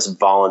largest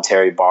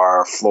voluntary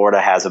bar.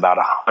 Florida has about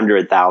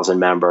 100,000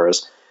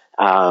 members.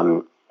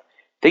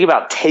 Think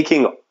about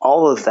taking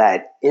all of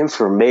that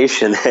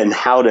information and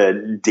how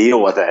to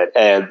deal with it.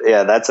 And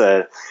yeah, that's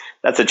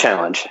a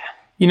challenge.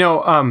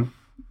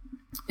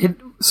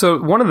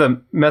 So one of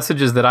the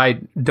messages that I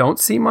don't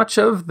see much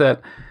of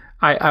that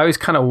I always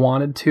kind of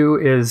wanted to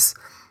is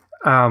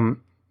I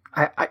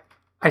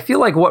feel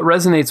like what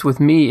resonates with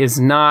me is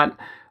not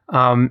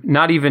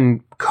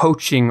even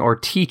coaching or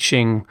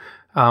teaching,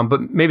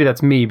 but maybe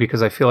that's me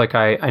because I feel like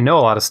I know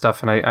a lot of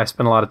stuff and I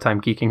spend a lot of time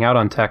geeking out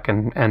on tech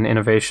and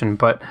innovation.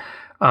 But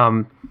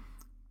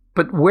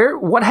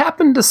but what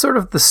happened to sort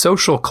of the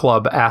social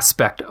club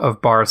aspect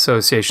of bar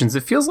associations?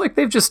 It feels like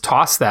they've just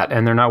tossed that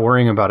and they're not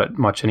worrying about it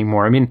much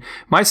anymore. I mean,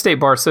 my state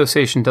bar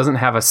association doesn't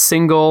have a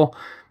single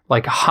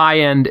like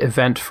high-end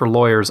event for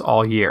lawyers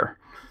all year.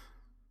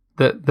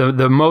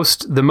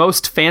 The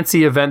most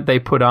fancy event they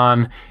put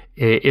on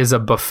is a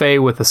buffet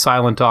with a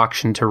silent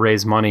auction to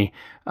raise money.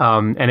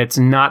 And it's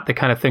not the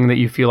kind of thing that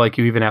you feel like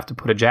you even have to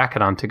put a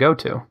jacket on to go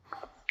to.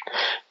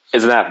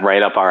 Isn't that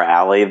right up our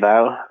alley,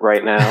 though,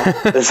 right now?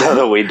 So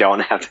that we don't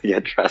have to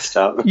get dressed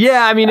up.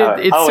 Yeah, I mean,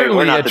 it's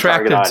certainly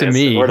attractive to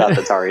me. We're not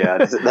the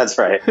target. That's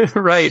right.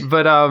 Right,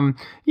 but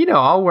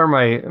I'll wear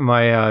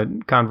my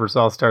Converse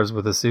All-Stars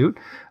with a suit.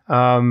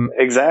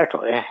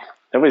 Exactly.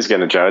 Nobody's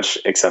going to judge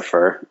except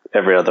for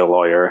every other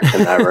lawyer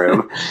in that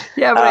room.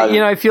 Yeah, but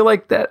I feel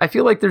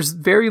like there's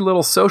very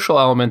little social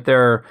element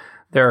there.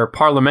 There are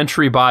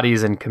parliamentary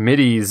bodies and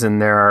committees,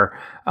 and there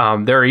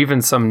are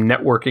even some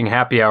networking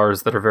happy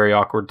hours that are very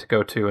awkward to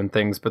go to and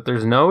things. But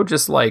there's no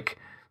just like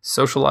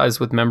socialize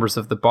with members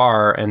of the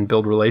bar and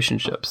build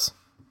relationships.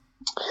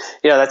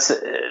 Yeah, that's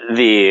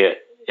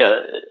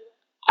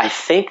I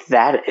think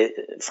that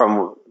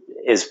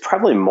is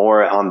probably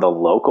more on the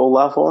local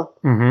level.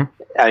 Mm-hmm.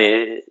 I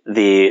mean,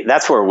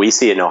 that's where we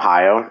see it in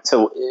Ohio.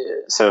 So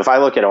if I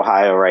look at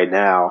Ohio right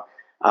now,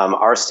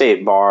 our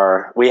state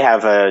bar,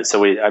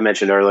 I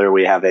mentioned earlier,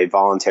 we have a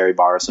voluntary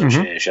bar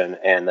association,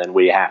 mm-hmm. and then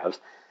we have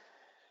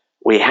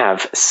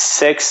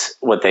 6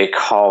 what they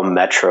call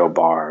metro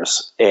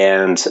bars,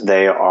 and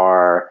they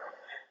are,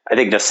 I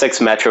think the 6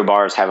 metro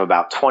bars have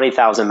about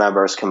 20,000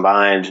 members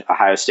combined.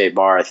 Ohio State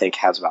Bar, I think,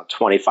 has about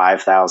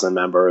 25,000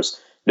 members.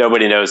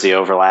 Nobody knows the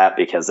overlap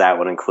because that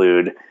would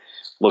include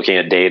looking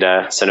at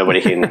data, so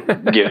nobody can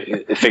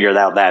figure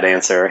out that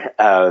answer.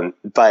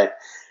 But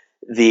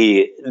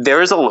we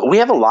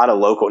have a lot of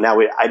local. Now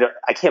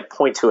I can't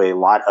point to a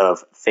lot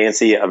of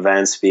fancy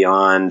events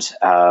beyond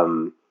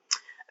that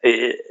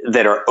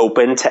are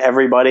open to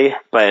everybody.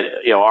 But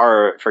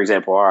for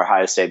example, our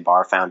Ohio State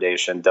Bar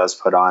Foundation does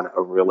put on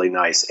a really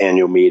nice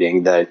annual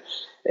meeting that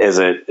is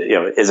it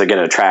going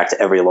to attract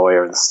every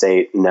lawyer in the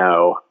state?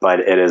 No, but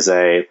it's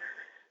a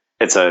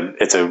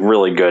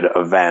really good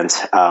event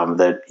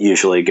that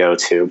usually go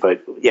to.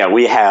 But yeah,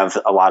 we have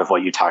a lot of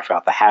what you talked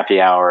about, the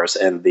happy hours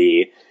and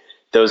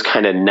those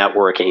kind of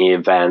networking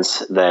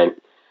events that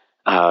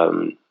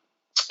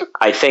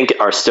I think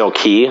are still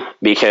key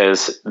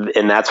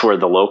and that's where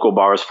the local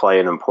bars play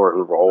an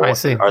important role. I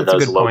see. Are That's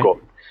those a good local?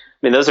 point. I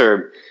mean, those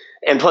are,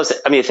 and plus,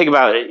 I mean, think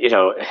about it.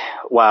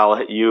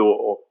 While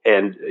you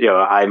and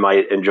I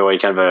might enjoy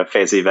kind of a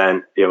fancy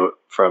event,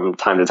 from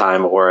time to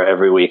time or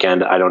every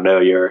weekend. I don't know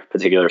your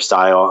particular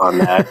style on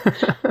that.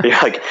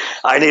 You're like,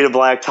 I need a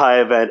black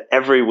tie event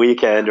every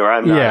weekend, or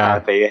I'm not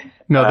happy.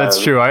 No, that's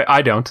true.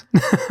 I don't.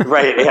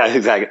 Right. Yeah,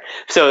 exactly.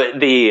 So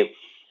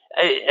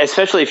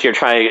especially if you're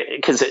trying,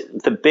 because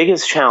the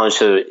biggest challenge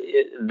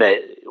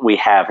that we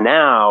have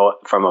now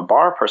from a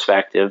bar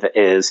perspective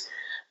is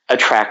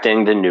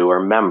attracting the newer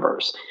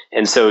members.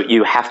 And so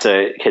you have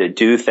to kind of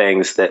do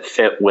things that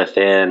fit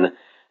within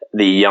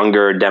the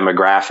younger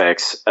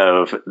demographics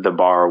of the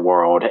bar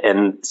world.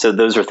 And so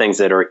those are things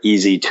that are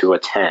easy to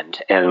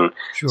attend. And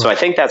so I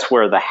think that's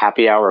where the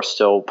happy hour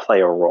still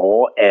play a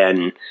role.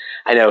 And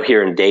I know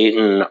here in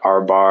Dayton, our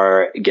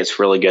bar gets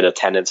really good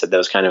attendance at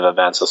those kind of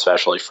events,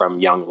 especially from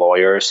young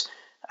lawyers.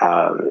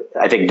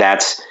 I think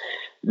that's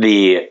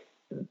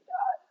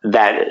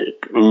that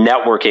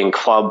networking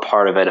club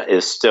part of it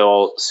is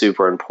still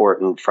super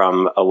important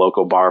from a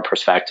local bar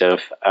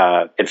perspective.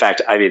 In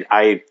fact, I mean,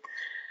 I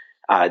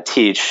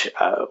teach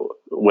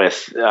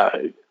with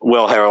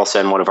Will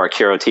Harrelson, one of our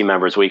Curo team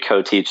members. We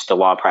co-teach the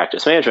law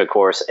practice management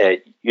course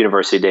at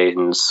University of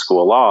Dayton's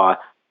School of Law.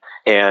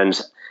 And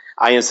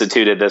I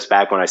instituted this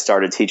back when I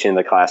started teaching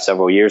the class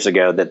several years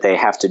ago, that they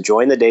have to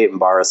join the Dayton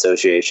Bar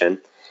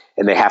Association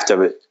and they have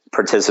to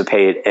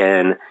participate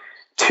in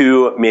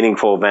 2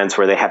 meaningful events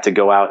where they have to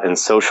go out and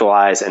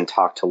socialize and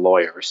talk to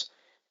lawyers.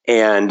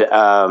 And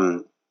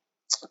and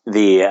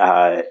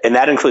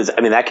that includes,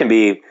 I mean, that can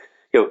be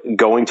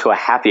going to a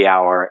happy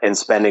hour and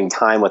spending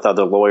time with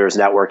other lawyers,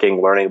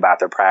 networking, learning about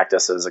their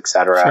practices, et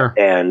cetera. Sure.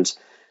 And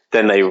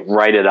then they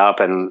write it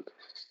up, and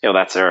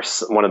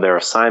that's one of their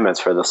assignments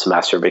for the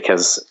semester,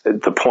 because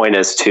the point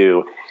is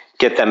to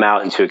get them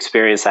out and to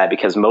experience that,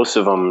 because most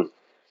of them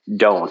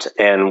don't.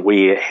 And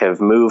we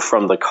have moved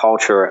from the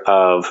culture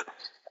of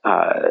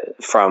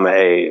from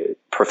a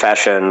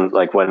profession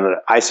like when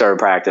I started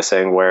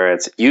practicing, where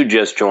it's you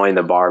just join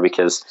the bar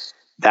because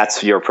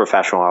that's your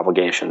professional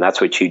obligation. That's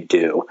what you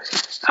do.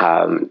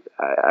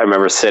 I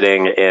remember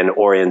sitting in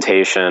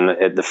orientation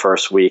at the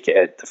first week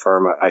at the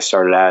firm I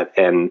started at,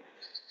 and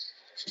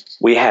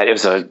it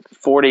was a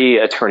 40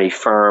 attorney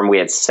firm. We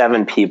had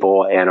 7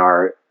 people in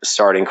our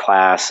starting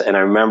class. And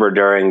I remember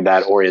during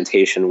that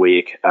orientation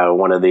week,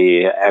 one of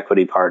the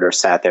equity partners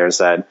sat there and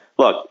said,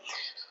 look,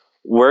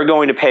 we're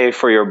going to pay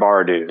for your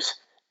bar dues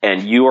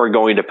and you are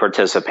going to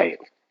participate.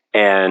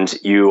 And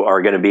you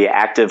are going to be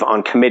active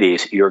on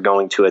committees. You're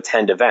going to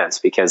attend events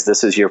because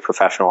this is your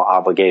professional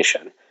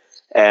obligation.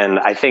 And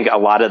I think a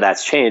lot of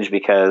that's changed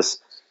because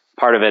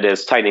part of it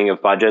is tightening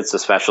of budgets,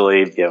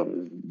 especially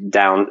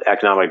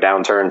economic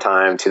downturn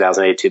time,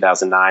 2008,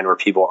 2009, where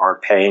people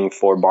aren't paying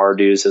for bar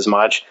dues as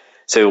much.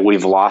 So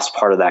we've lost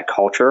part of that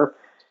culture.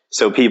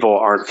 So people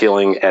aren't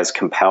feeling as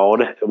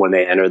compelled when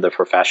they enter the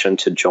profession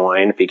to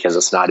join because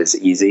it's not as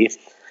easy.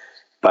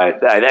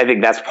 But I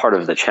think that's part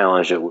of the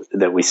challenge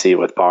that we see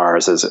with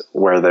bars is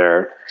where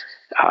they're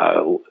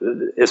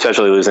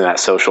especially losing that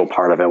social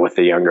part of it with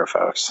the younger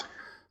folks.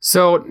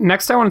 So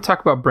next I want to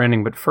talk about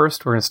branding, but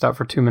first we're going to stop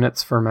for 2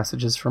 minutes for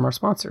messages from our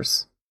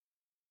sponsors.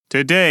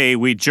 Today,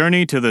 we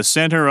journey to the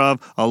center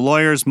of a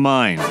lawyer's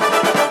mind.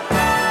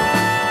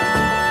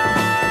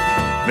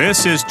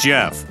 This is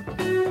Jeff.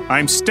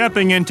 I'm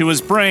stepping into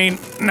his brain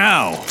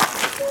now.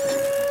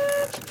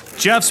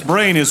 Jeff's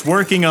brain is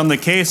working on the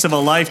case of a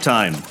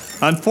lifetime.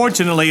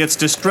 Unfortunately, it's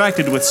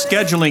distracted with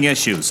scheduling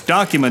issues,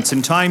 documents,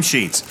 and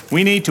timesheets.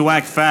 We need to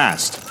act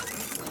fast.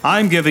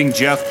 I'm giving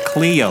Jeff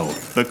Clio,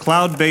 the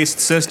cloud-based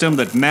system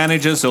that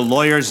manages a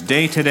lawyer's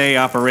day-to-day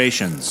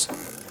operations.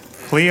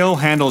 Clio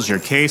handles your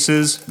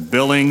cases,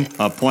 billing,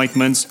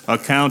 appointments,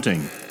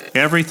 accounting,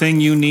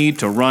 everything you need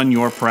to run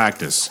your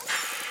practice.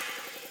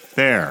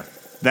 There,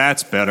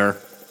 that's better.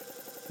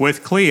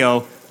 With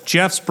Clio,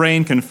 Jeff's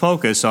brain can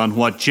focus on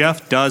what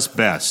Jeff does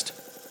best.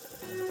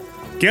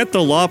 Get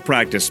the Law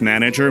Practice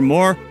Manager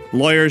more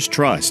lawyers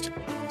trust.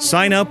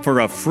 Sign up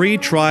for a free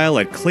trial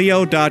at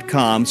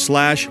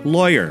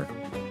clio.com/lawyer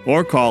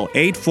or call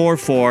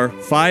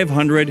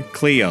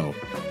 844-500-CLIO.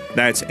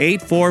 That's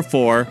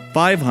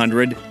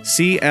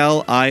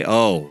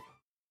 844-500-CLIO.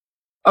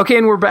 Okay,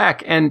 and we're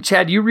back. And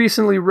Chad, you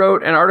recently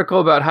wrote an article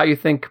about how you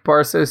think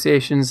bar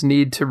associations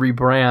need to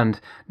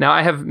rebrand. Now,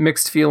 I have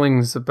mixed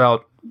feelings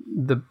about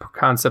the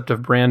concept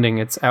of branding.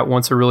 It's at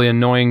once a really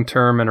annoying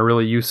term and a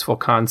really useful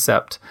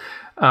concept.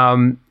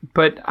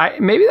 But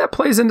maybe that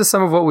plays into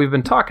some of what we've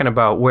been talking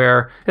about,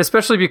 where,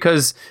 especially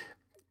because,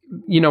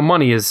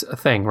 money is a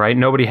thing, right?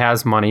 Nobody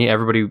has money.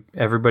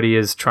 Everybody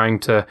is trying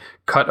to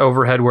cut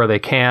overhead where they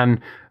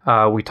can.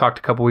 We talked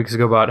a couple weeks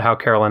ago about how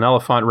Caroline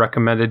Elephant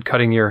recommended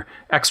cutting your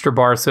extra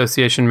bar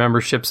association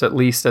memberships at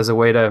least as a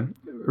way to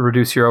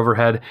reduce your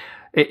overhead.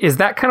 Is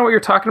that kind of what you're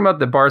talking about?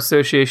 The bar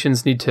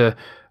associations need to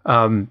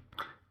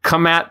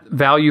come at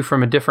value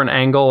from a different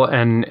angle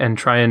and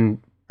try and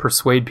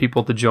persuade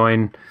people to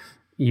join,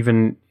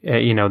 even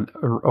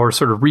or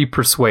sort of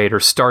re-persuade or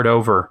start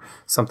over,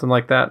 something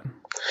like that?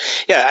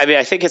 Yeah, I mean,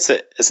 I think it's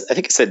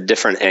a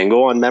different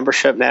angle on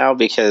membership now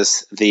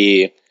because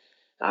we're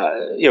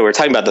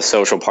talking about the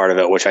social part of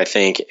it, which I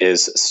think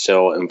is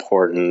still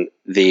important.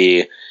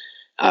 The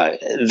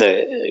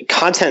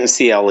content and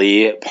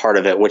CLE part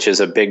of it, which is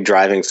a big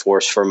driving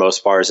force for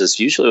most bars, is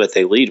usually what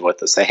they lead with.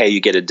 They say, hey,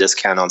 you get a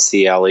discount on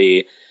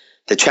CLE.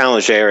 The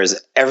challenge there is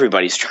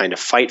everybody's trying to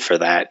fight for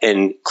that,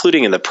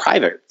 including in the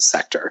private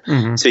sector.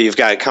 Mm-hmm. So you've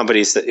got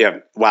companies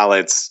that, while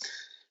it's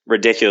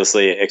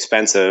ridiculously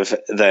expensive,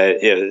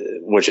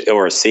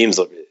 or it seems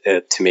to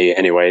me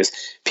anyways,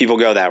 people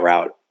go that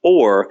route.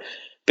 Or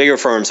bigger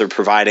firms are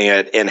providing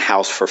it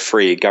in-house for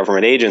free.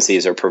 Government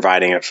agencies are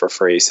providing it for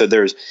free. So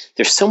there's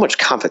so much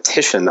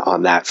competition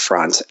on that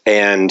front.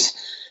 And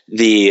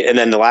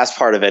then the last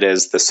part of it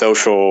is the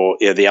social,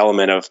 the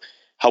element of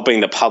helping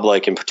the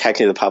public and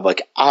protecting the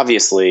public,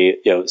 obviously,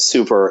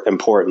 super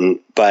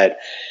important, but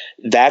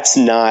that's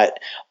not,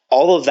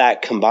 all of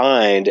that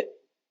combined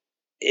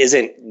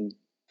isn't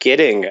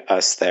getting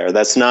us there.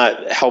 That's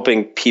not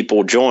helping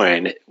people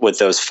join with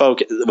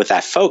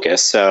that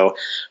focus. So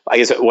I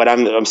guess what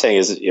I'm saying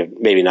is,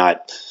 maybe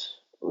not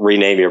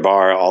rename your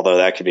bar, although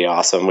that could be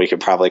awesome. We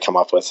could probably come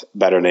up with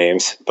better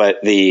names, but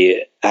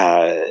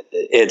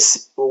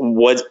it's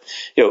what,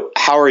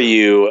 how are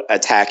you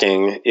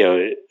attacking,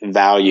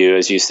 value,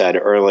 as you said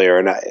earlier.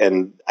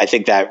 And I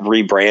think that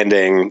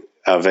rebranding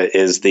of it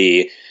is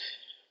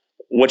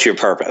what's your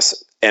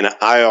purpose? And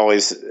I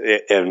always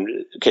am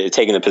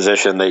taking the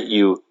position that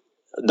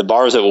the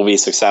bars that will be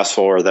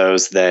successful are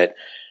those that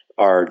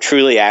are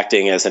truly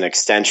acting as an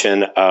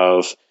extension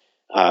of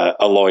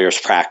a lawyer's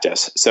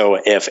practice. So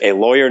if a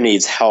lawyer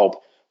needs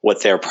help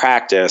with their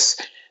practice,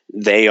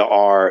 they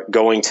are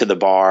going to the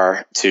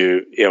bar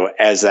to,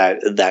 as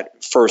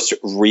that first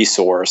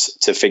resource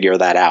to figure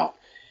that out.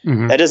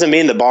 Mm-hmm. That doesn't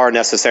mean the bar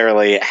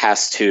necessarily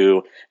has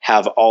to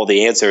have all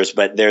the answers,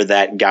 but they're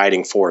that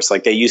guiding force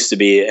like they used to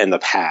be in the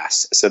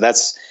past. So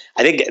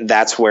I think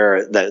that's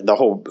where the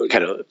whole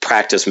kind of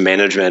practice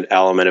management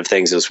element of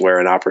things is where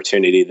an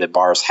opportunity that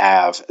bars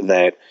have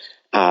that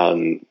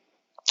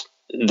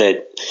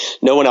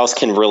no one else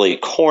can really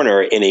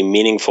corner in a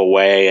meaningful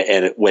way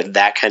and with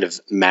that kind of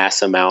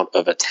mass amount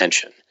of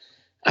attention.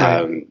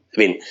 Right.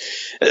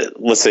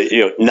 Let's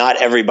say,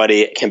 not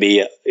everybody can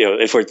be,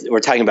 if we're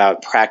talking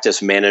about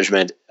practice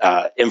management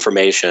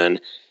information,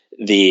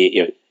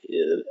 you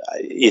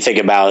think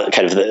about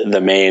kind of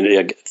the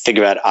main, think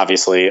about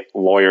obviously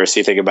lawyers.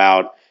 You think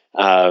about,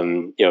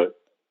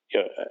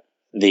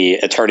 the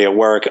attorney at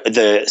work,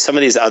 some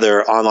of these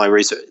other online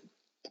research,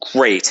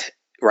 great,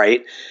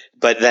 right?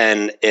 But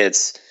then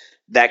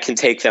that can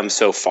take them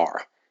so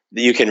far.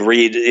 you can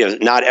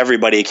read, not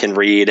everybody can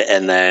read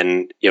and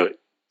then,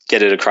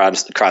 get it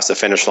across the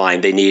finish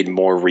line. They need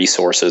more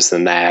resources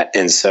than that.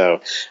 And so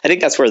I think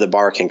that's where the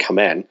bar can come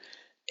in.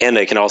 And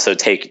they can also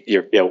take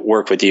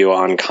work with you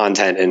on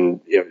content, and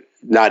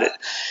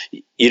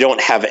you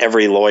don't have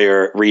every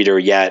lawyer reader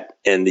yet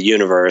in the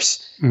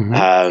universe.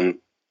 Mm-hmm.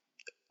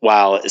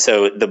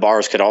 So the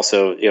bars could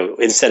also,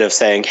 instead of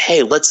saying,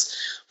 hey, let's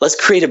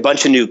create a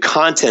bunch of new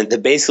content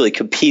that basically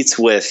competes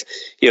with,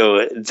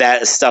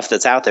 that stuff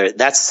that's out there.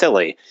 That's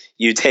silly.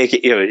 You take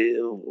it,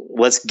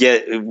 let's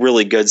get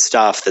really good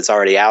stuff that's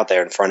already out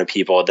there in front of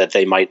people that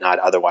they might not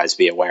otherwise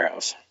be aware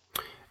of.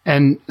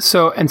 And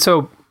so,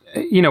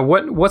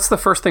 what's the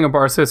first thing a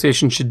bar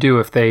association should do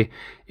if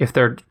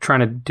they're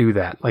trying to do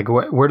that? Like,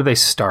 where do they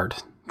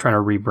start trying to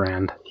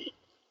rebrand?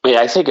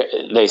 I think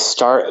they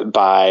start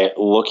by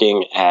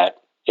looking at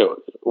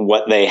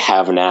what they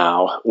have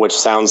now, which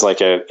sounds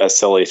like a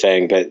silly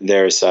thing, but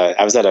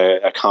I was at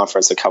a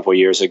conference a couple of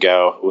years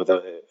ago with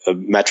a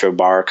Metro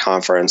Bar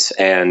conference,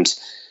 and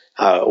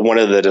one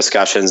of the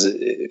discussions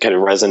kind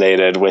of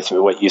resonated with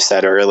what you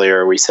said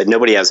earlier. We said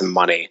nobody has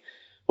money.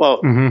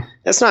 Well, mm-hmm.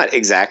 That's not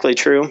exactly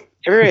true.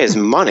 Everybody has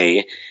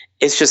money.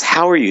 It's just,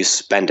 how are you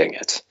spending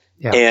it?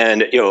 Yeah.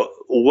 And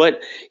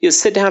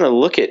sit down and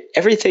look at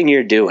everything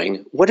you're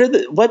doing.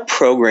 What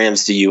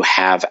programs do you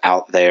have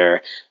out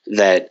there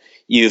that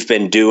you've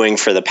been doing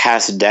for the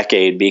past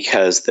decade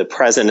because the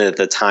president at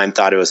the time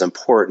thought it was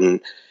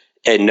important,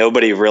 and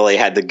nobody really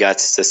had the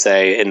guts to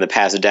say in the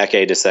past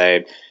decade to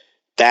say,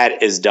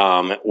 that is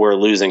dumb. We're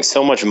losing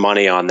so much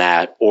money on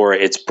that, or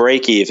it's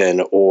break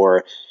even,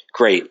 or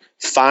great,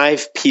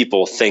 5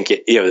 people think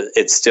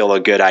it's still a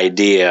good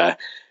idea.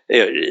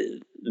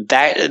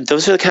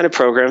 Those are the kind of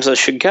programs that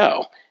should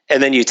go.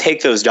 And then you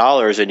take those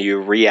dollars and you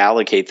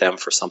reallocate them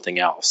for something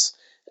else.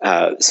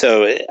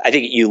 So I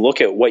think you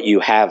look at what you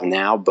have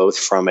now, both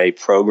from a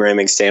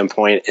programming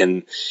standpoint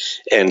and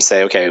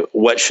say, okay,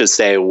 what should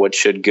stay, what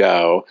should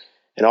go?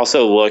 And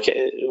also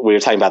we were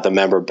talking about the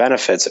member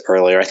benefits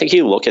earlier. I think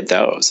you look at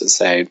those and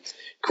say,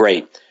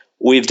 great,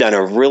 we've done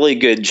a really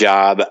good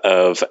job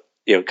of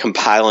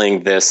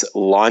compiling this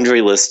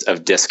laundry list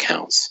of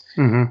discounts.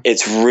 Mm-hmm.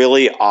 It's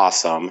really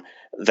awesome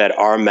that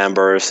our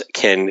members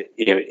can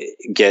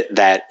get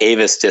that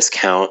Avis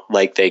discount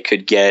like they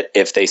could get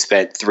if they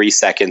spent 3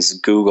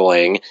 seconds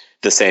Googling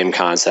the same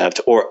concept.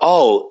 Or,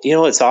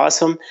 it's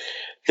awesome.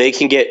 They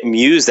can get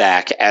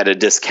Muzak at a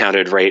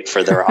discounted rate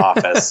for their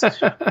office,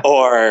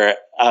 or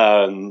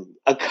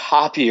a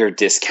copier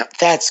discount.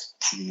 That's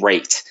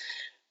great.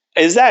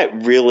 Is that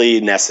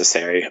really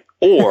necessary?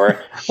 Or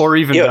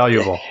even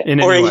valuable?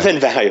 Even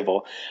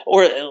valuable.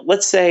 Or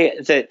let's say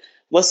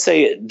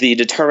the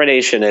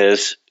determination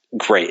is,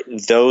 great,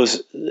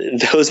 those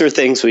are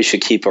things we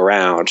should keep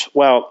around.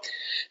 Well,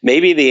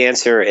 maybe the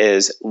answer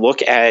is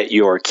look at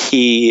your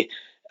key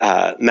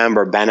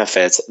member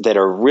benefits that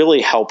are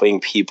really helping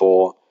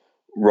people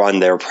run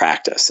their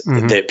practice,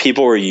 mm-hmm. that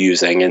people are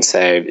using, and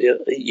say,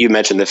 you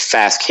mentioned the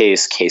fast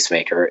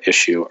case-maker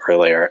issue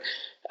earlier.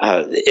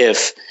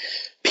 If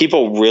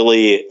people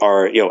really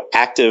are,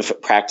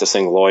 active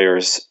practicing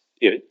lawyers,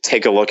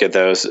 take a look at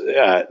those,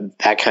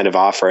 that kind of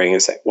offering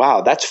and say,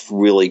 wow, that's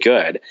really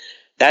good.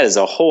 That is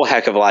a whole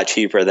heck of a lot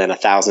cheaper than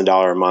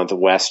 $1,000 a month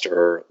West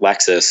or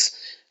Lexus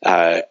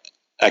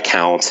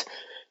account.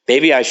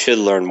 Maybe I should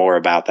learn more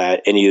about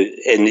that. And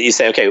you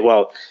say, okay,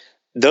 well,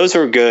 those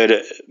are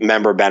good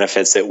member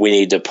benefits that we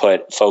need to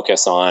put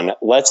focus on.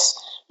 Let's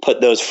put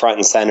those front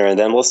and center, and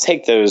then let's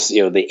take those,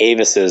 the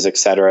Avises, et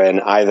cetera,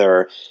 and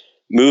either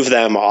move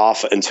them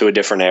off into a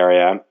different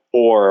area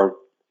or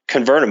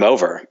convert them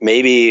over.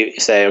 Maybe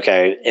say,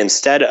 okay,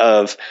 instead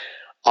of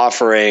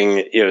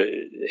offering,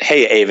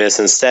 hey,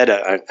 Avis,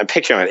 I'm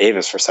picturing an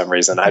Avis for some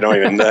reason. I don't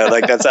even know,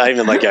 that's not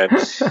even like a,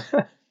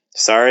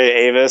 sorry,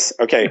 Avis.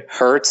 Okay.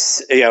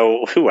 Hertz,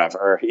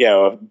 whoever,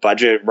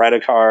 budget, rent a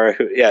car.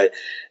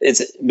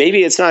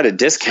 Maybe it's not a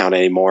discount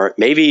anymore.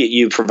 Maybe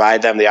you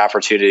provide them the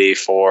opportunity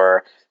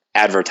for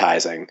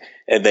advertising,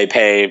 and they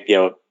pay,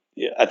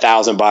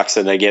 $1,000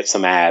 and they get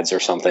some ads or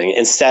something,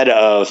 instead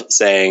of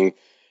saying,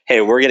 hey,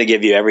 we're going to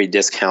give you every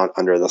discount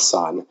under the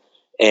sun.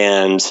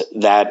 And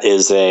that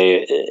is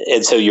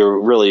and so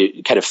you're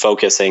really kind of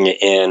focusing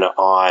in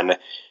on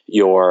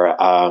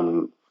your,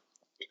 on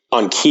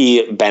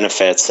key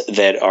benefits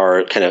that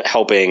are kind of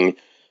helping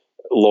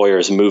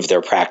lawyers move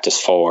their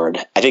practice forward.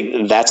 I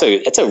think that's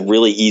a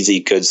really easy,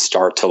 good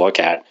start to look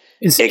at.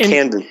 It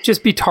can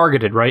just be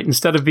targeted, right?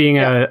 Instead of being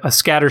a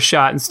scatter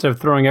shot, instead of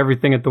throwing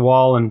everything at the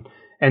wall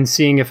and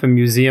seeing if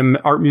a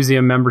art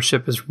museum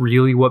membership is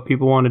really what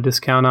people want to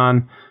discount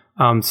on.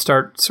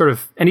 Start sort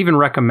of, and even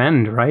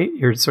recommend, right?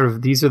 You're sort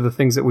of, these are the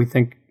things that we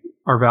think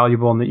are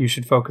valuable and that you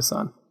should focus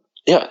on.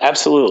 Yeah,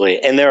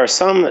 absolutely. And there are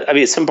some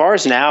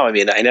bars now,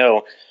 I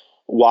know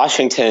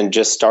Washington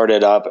just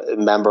started up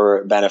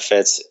member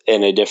benefits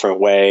in a different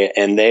way,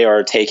 and they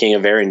are taking a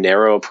very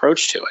narrow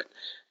approach to it.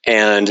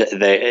 And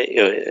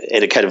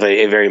in a kind of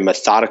a very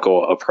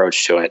methodical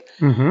approach to it.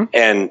 Mm-hmm.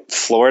 And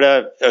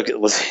Florida,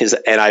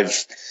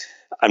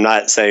 I'm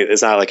not saying,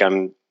 it's not like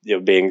I'm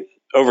being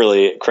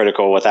overly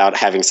critical without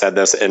having said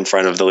this in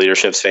front of the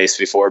leadership's face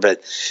before,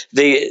 but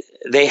they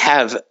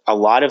have a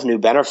lot of new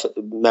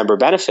member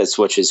benefits,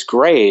 which is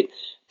great.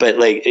 But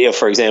like,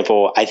 for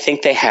example, I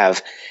think they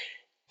have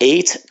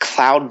 8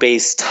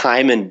 cloud-based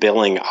time and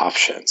billing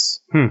options.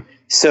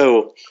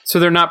 So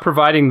they're not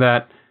providing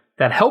that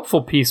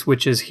helpful piece,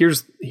 which is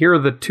here are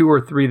the 2 or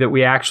 3 that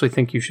we actually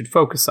think you should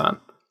focus on.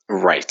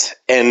 Right.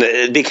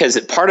 And because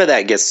part of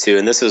that gets to,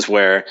 and this is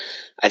where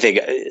I think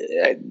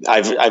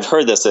I've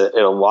heard this in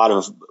a lot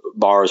of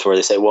bars where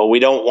they say, well, we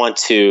don't want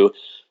to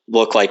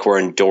look like we're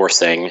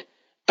endorsing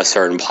a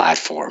certain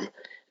platform.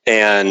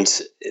 And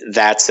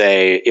that's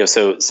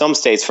so some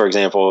states, for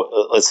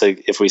example, let's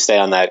say if we stay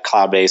on that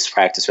cloud-based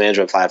practice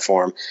management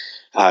platform,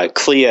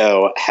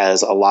 Clio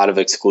has a lot of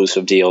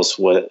exclusive deals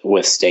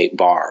with state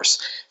bars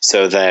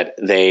so that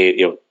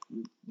they,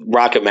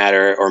 Rocket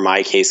Matter or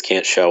MyCase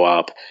can't show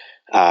up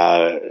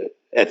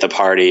at the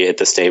party at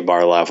the state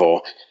bar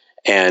level.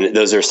 And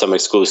those are some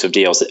exclusive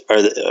deals.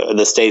 Are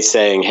the states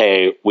saying,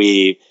 hey,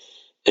 we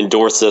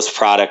endorse this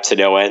product to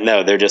no end?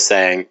 No, they're just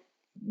saying,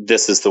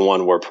 this is the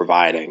one we're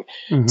providing.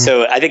 Mm-hmm.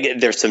 So I think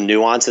there's some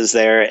nuances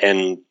there.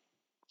 And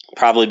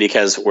probably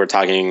because we're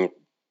talking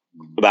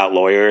about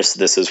lawyers,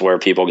 this is where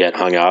people get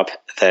hung up,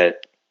 that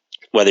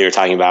whether you're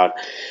talking about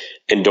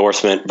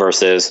endorsement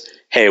versus,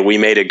 hey, we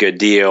made a good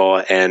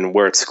deal and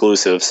we're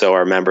exclusive, so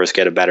our members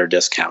get a better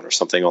discount or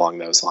something along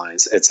those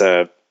lines. It's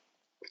you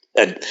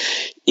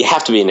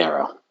have to be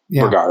narrow,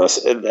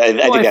 regardless. I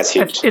think that's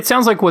huge. It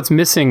sounds like what's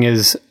missing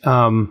is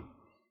that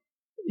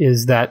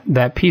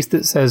piece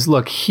that says,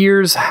 look,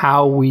 here's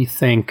how we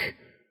think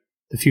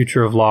the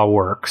future of law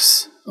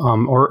works,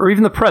 or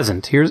even the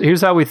present.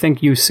 Here's how we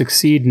think you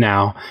succeed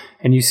now,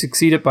 and you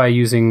succeed it by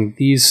using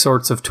these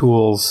sorts of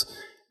tools.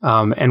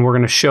 And we're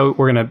going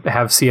to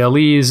have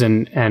CLEs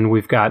and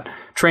we've got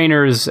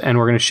trainers, and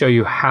we're going to show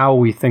you how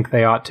we think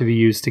they ought to be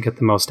used to get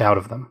the most out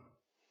of them.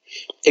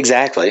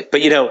 Exactly.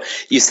 But,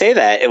 you say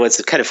that, and what's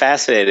kind of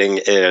fascinating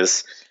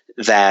is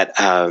that,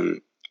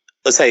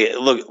 let's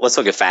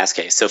look at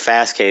Fastcase. So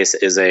Fastcase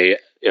is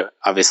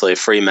obviously a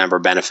free member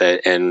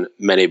benefit in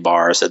many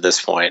bars at this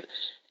point.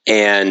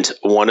 And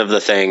one of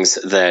the things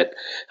that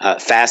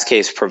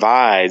Fastcase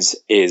provides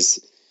is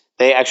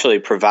they actually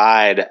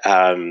provide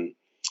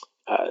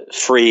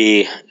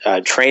free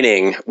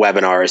training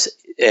webinars,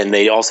 and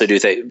they also do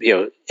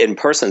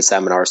in-person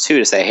seminars too,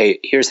 to say, hey,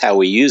 here's how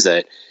we use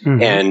it,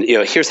 mm-hmm. and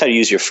here's how to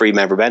use your free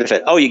member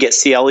benefit. Oh, you get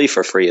CLE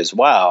for free as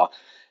well,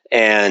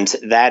 and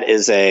that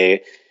is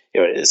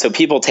so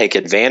people take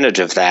advantage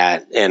of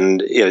that,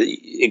 and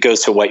it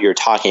goes to what you're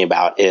talking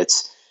about.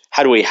 It's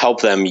how do we help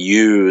them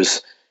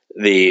use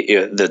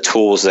the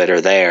tools that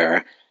are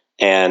there,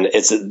 and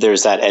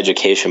there's that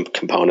education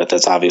component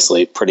that's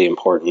obviously pretty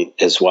important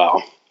as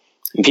well.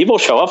 And people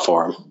show up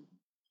for them.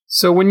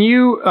 So when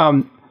you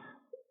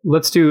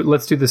let's do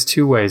this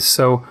 2 ways.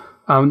 So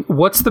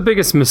what's the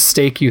biggest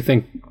mistake you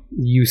think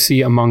you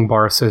see among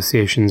bar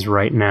associations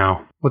right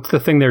now? What's the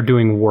thing they're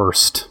doing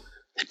worst?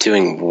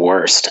 Doing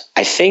worst.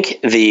 I think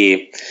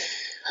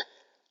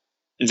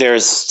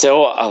there's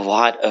still a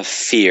lot of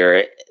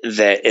fear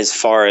that as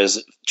far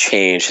as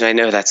change, and I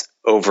know that's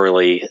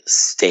overly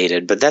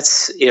stated, but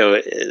that's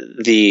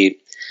the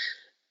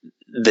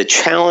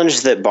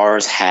challenge that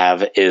bars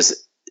have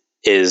is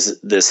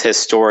this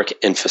historic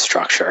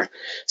infrastructure.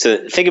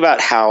 So think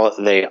about how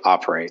they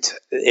operate.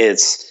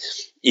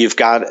 You've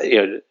got,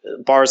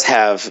 bars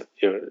have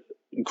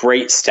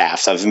great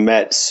staffs. I've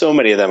met so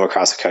many of them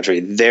across the country.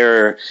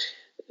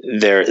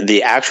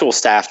 The actual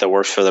staff that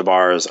works for the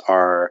bars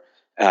are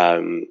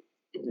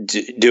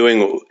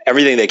doing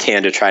everything they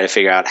can to try to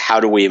figure out how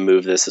do we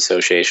move this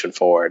association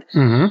forward.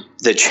 Mm-hmm.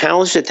 The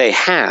challenge that they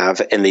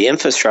have and the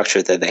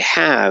infrastructure that they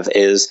have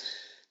is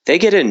they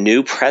get a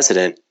new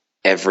president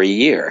every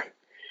year.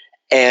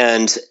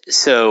 And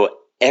so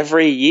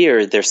every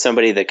year there's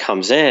somebody that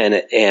comes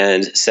in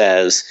and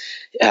says,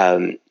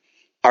 all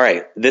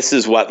right, this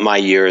is what my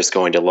year is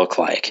going to look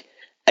like.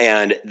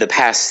 And the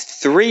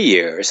past 3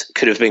 years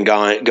could have been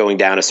going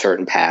down a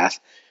certain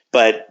path,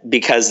 but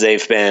because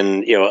they've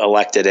been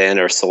elected in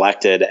or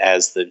selected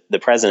as the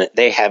president,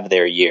 they have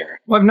their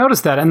year. Well, I've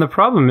noticed that. And the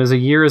problem is a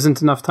year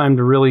isn't enough time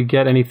to really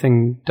get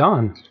anything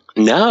done.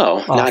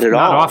 No, not at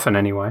all. Not often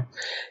anyway.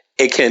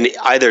 It can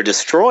either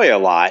destroy a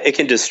lot, it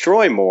can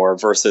destroy more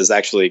versus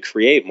actually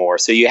create more.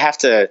 So you have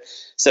to,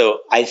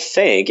 I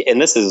think, and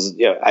this is,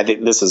 I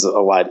think this is a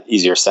lot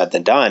easier said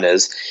than done,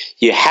 is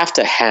you have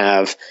to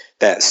have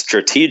that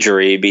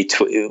strategery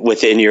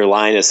within your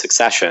line of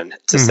succession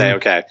to mm-hmm. say,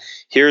 okay,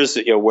 here's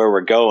where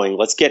we're going.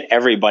 Let's get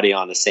everybody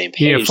on the same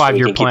page so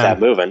we can keep that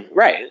moving.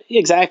 Right,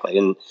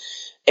 exactly.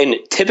 And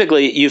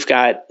typically you've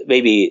got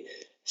maybe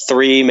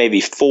 3,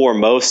 maybe 4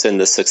 most in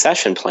the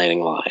succession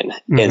planning line.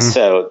 Mm-hmm. And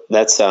so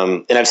that's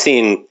and I've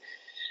seen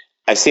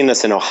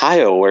this in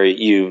Ohio where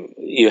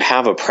you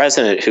have a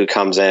president who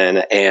comes in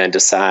and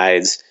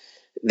decides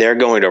they're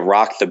going to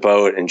rock the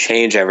boat and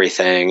change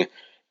everything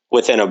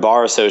within a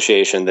bar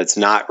association that's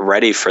not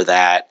ready for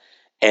that.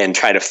 and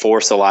try to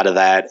force a lot of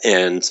that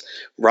and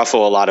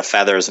ruffle a lot of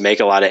feathers, make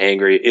a lot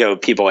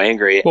of people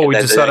angry. Well, we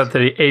just saw it at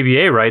the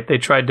ABA, right? They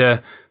tried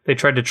to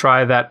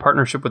try that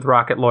partnership with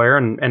Rocket Lawyer,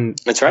 and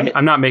that's right.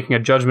 I'm not making a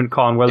judgment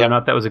call on whether or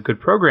not that was a good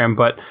program,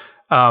 but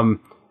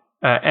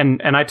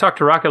and I talked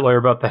to Rocket Lawyer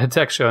about the Head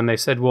Tech Show, and they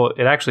said, well,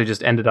 it actually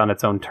just ended on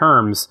its own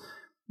terms,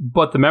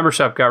 but the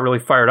membership got really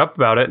fired up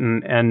about it,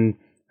 and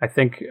I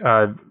think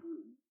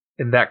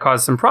that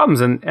caused some problems,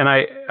 and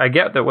I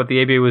get that what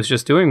the ABA was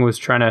just doing was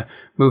trying to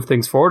move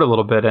things forward a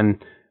little bit,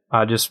 and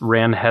just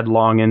ran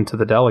headlong into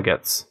the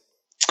delegates.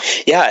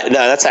 Yeah, no,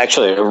 that's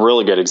actually a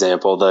really good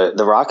example.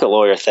 The Rocket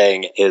Lawyer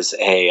thing is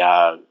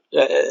that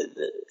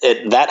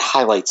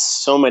highlights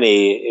so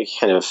many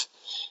kind of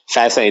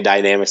fascinating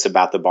dynamics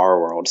about the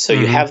bar world. So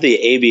you have the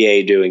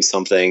ABA doing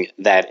something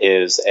that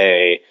is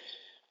a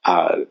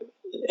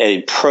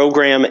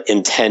program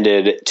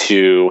intended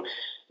to,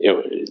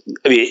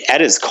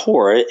 at its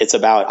core, it's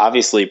about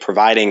obviously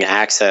providing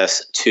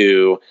access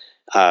to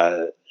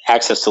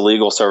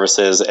legal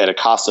services at a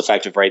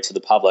cost-effective rate to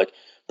the public,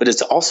 but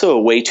it's also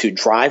a way to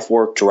drive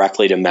work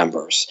directly to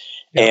members.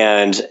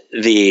 Yeah. And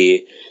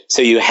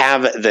so you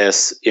have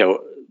this,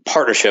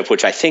 partnership,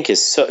 which I think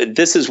is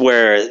this is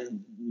where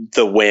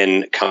the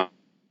win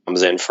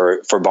comes in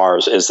for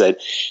bars, is that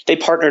they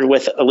partnered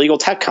with a legal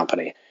tech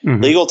company.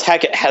 Mm-hmm. Legal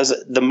tech has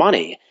the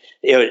money.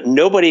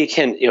 Nobody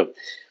can,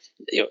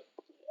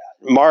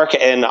 Mark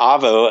and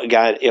Avo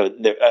got,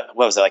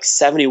 what was it, like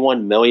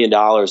 $71 million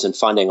in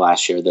funding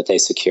last year that they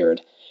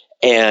secured.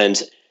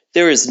 And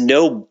there is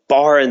no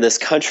bar in this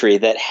country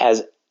that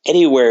has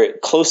anywhere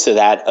close to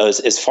that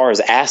as far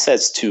as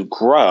assets to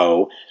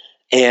grow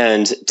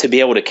and to be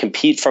able to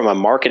compete from a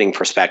marketing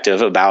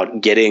perspective about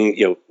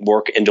getting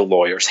work into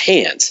lawyers'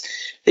 hands.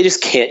 They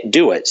just can't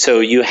do it. So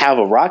you have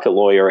a Rocket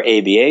Lawyer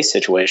ABA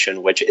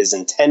situation, which is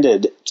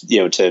intended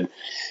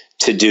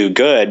to do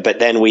good, but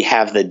then we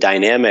have the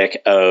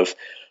dynamic of,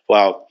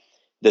 well,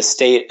 the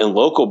state and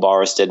local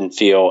bars didn't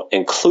feel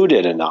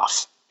included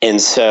enough.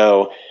 And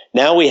so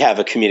now we have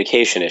a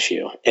communication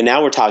issue. And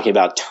now we're talking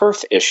about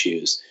turf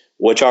issues,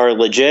 which are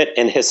legit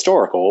and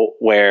historical,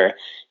 where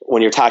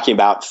when you're talking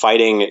about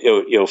fighting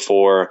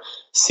for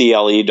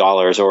CLE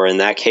dollars, or in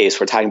that case,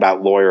 we're talking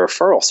about lawyer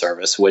referral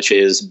service, which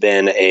has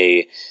been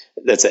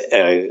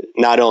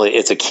not only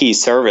it's a key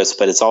service,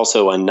 but it's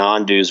also a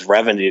non-dues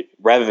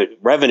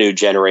revenue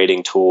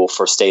generating tool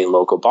for state and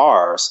local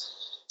bars.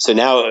 So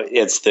now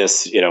it's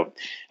this, all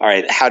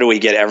right, how do we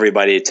get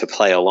everybody to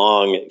play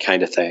along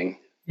kind of thing?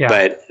 Yeah.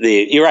 But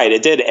you're right,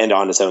 it did end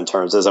on its own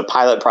terms. There's a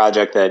pilot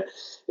project that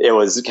it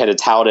was kind of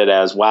touted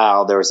as,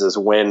 wow, there was this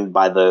win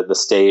by the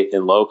state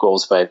and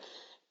locals, but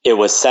it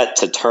was set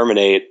to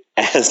terminate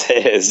as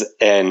is.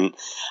 And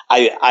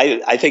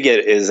I think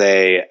it is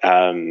this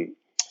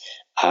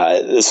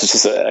was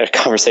just a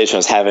conversation I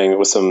was having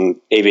with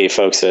some ABA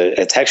folks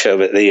at Tech Show,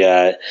 but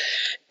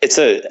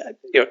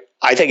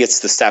I think it's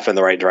the step in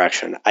the right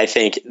direction. I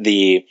think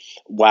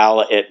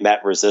while it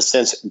met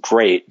resistance,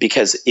 great,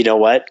 because you know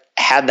what?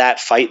 Had that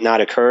fight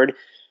not occurred,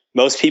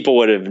 most people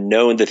would have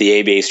known that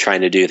the ABA is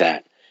trying to do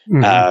that.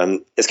 Mm-hmm.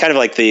 It's kind of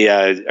like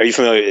are you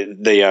familiar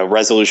with the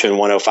Resolution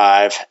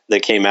 105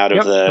 that came out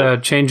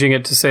of changing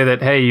it to say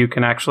that, hey, you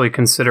can actually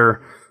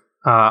consider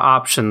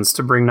options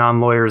to bring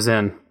non-lawyers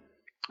in.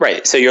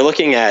 Right. So you're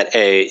looking at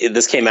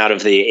this came out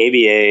of the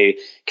ABA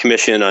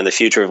Commission on the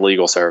Future of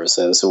Legal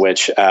Services,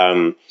 which,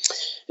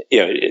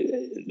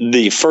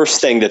 the first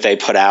thing that they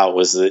put out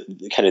was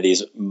kind of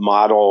these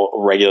model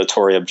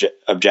regulatory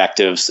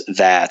objectives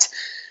that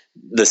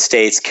the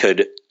states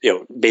could,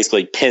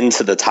 basically pin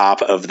to the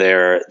top of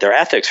their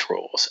ethics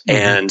rules. Mm-hmm.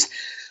 And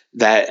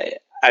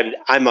that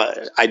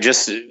I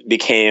just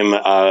became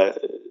a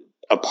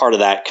part of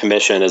that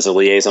commission as a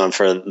liaison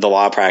for the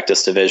law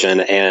practice division.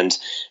 And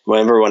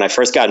remember when I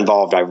first got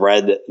involved, I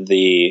read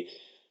the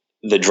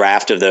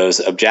draft of those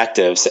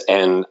objectives,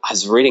 and I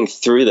was reading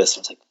through this.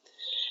 I was like,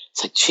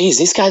 geez,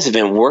 these guys have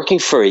been working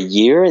for a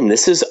year and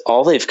this is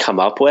all they've come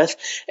up with.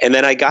 And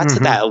then I got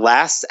to that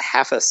last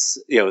half a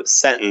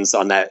sentence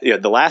on that,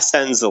 the last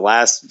sentence, the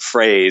last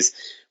phrase,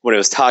 when it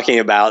was talking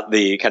about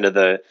the kind of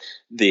the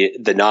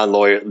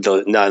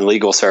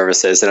non-legal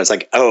services. And I was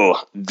like,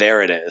 oh,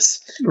 there it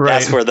is. Right.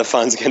 That's where the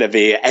fund's going to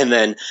be. And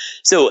then,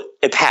 so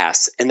it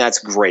passed, and that's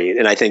great.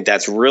 And I think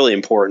that's really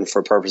important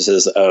for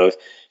purposes of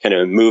kind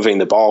of moving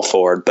the ball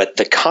forward. But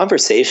the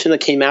conversation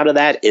that came out of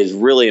that is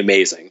really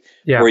amazing.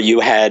 Yeah. Where you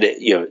had,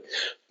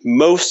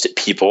 most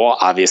people,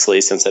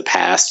 obviously, since it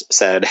passed,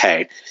 said,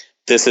 hey,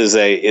 this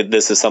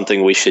is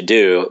something we should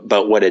do.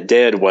 But what it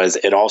did was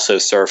it also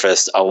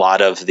surfaced a lot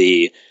of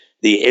the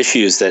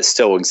issues that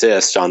still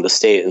exist on the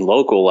state and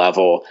local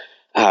level.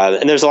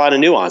 And there's a lot of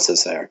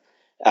nuances there.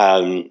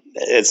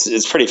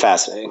 It's pretty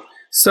fascinating.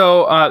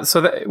 So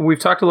we've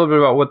talked a little bit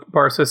about what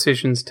bar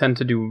associations tend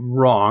to do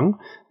wrong.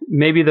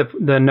 Maybe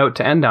the note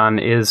to end on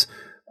is,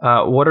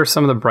 what are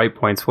some of the bright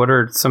points? What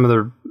are some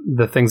of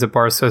the things that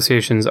bar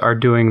associations are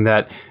doing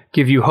that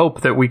give you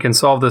hope that we can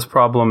solve this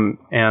problem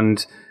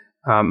and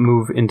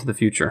move into the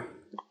future?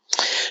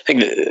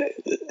 think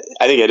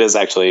it is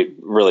actually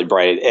really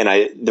bright.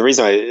 And the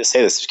reason I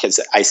say this is because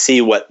I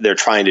see what they're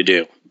trying to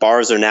do.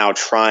 Bars are now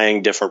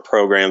trying different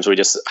programs. We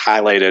just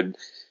highlighted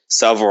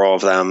several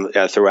of them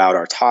throughout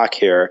our talk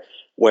here,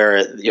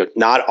 where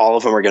not all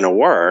of them are going to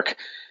work,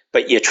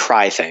 but you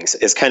try things.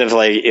 It's kind of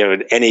like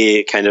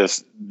any kind of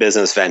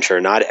business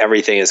venture. Not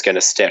everything is going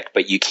to stick,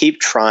 but you keep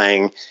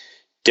trying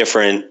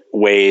different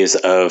ways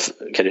of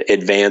kind of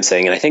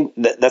advancing. And I think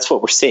that's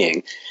what we're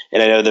seeing.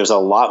 And I know there's a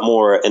lot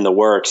more in the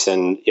works,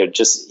 and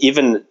just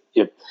even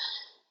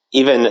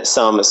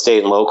some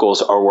state and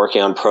locals are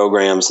working on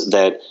programs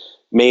that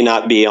may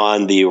not be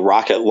on the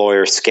rocket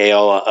lawyer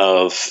scale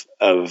of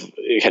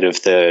kind of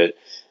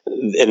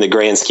in the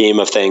grand scheme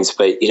of things,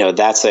 but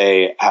that's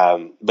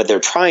but they're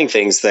trying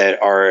things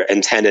that are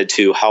intended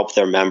to help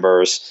their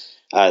members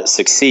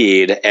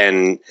succeed,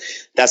 and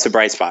that's a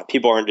bright spot.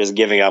 People aren't just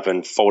giving up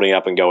and folding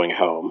up and going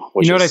home,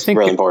 which is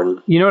really important.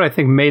 You know what I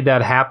think made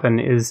that happen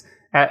is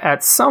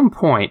at some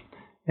point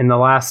in the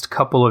last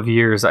couple of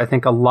years, I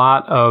think a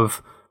lot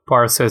of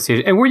bar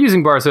associations, and we're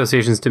using bar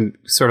associations to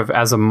sort of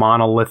as a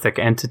monolithic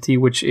entity,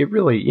 which it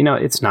really,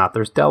 it's not.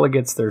 There's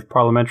delegates, there's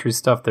parliamentary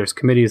stuff, there's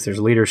committees, there's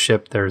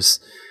leadership, there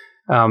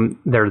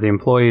are the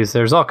employees,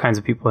 there's all kinds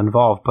of people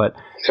involved.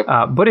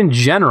 But in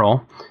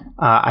general,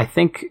 I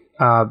think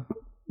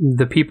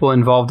the people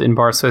involved in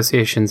bar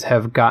associations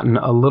have gotten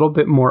a little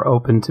bit more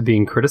open to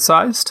being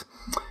criticized,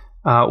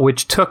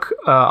 which took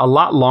a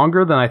lot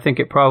longer than I think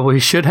it probably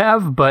should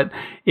have. But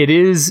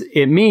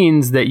it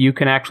means that you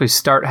can actually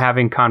start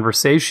having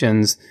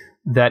conversations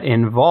that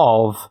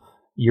involve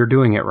you're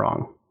doing it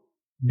wrong.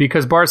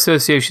 Because bar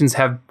associations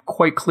have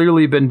quite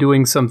clearly been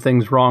doing some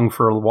things wrong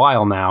for a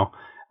while now,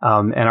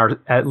 and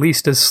are at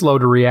least as slow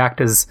to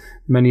react as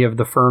many of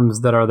the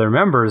firms that are their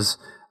members.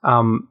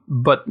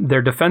 But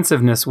their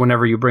defensiveness,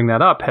 whenever you bring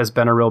that up, has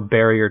been a real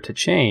barrier to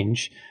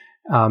change.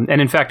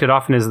 And in fact, it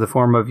often is the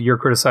form of you're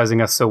criticizing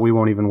us, so we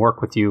won't even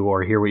work with you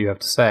or hear what you have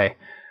to say.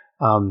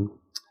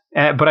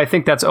 But I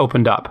think that's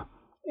opened up.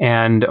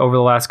 And over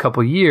the last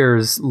couple of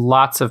years,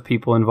 lots of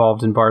people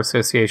involved in bar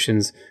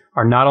associations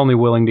are not only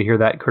willing to hear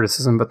that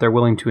criticism, but they're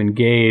willing to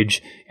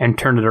engage and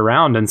turn it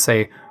around and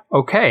say,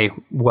 okay,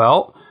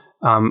 well,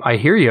 I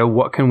hear you.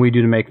 What can we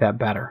do to make that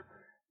better?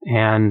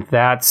 And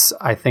that's,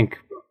 I think,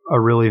 a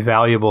really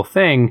valuable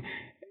thing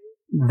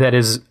that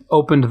has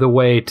opened the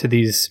way to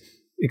these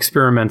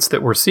experiments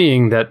that we're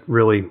seeing that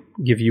really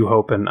give you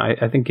hope, and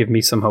I think give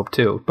me some hope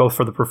too, both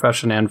for the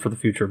profession and for the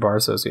future of bar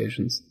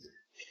associations.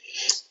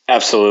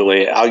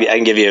 Absolutely. I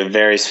can give you a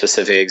very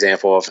specific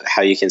example of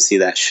how you can see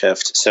that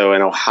shift. So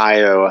in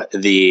Ohio,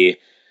 the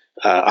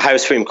Ohio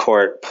Supreme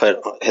Court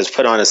has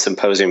put on a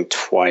symposium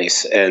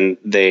twice, and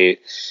the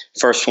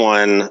first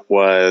one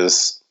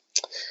was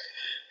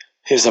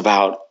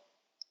about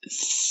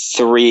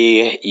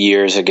 3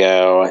 years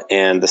ago,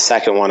 and the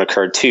second one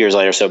occurred 2 years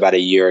later, so about a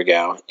year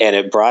ago. And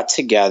it brought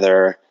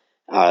together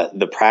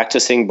the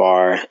practicing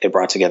bar, it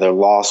brought together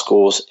law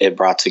schools, it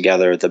brought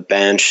together the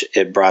bench,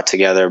 it brought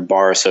together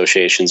bar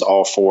associations,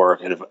 all for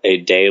kind of a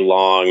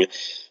day-long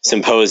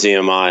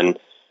symposium on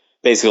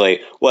basically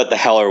what the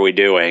hell are we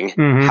doing?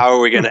 Mm-hmm. How are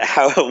we going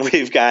to,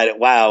 we've got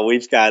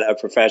a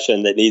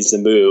profession that needs to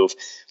move.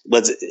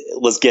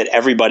 Let's get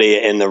everybody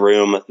in the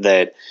room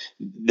that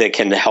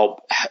can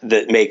help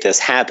make this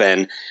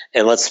happen,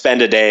 and let's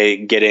spend a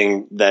day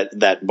getting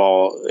that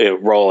ball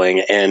rolling.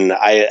 And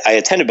I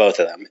attended both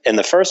of them, and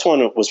the first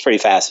one was pretty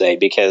fascinating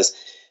because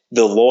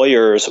the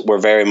lawyers were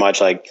very much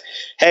like,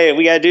 "Hey,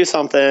 we got to do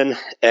something."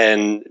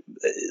 And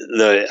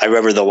I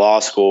remember the law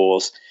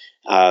schools.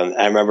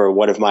 I remember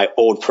one of my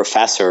old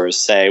professors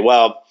say,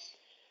 "Well,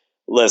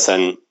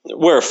 listen,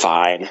 we're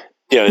fine.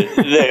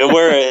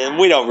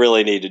 We don't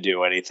really need to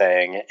do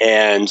anything."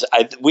 And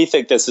we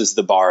think this is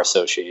the bar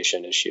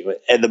association issue.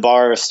 And the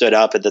bar stood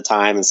up at the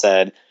time and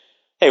said,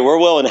 "Hey, we're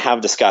willing to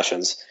have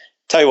discussions.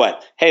 Tell you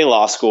what, hey,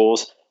 law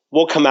schools,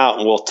 we'll come out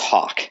and we'll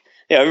talk."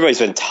 Everybody's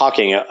been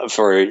talking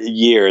for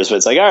years, but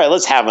it's like, all right,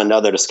 let's have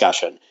another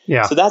discussion.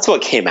 Yeah. So that's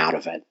what came out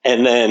of it.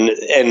 And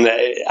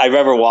I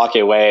remember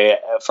walking away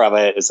from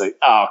it. It's like,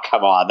 oh,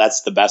 come on,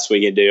 that's the best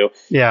we can do.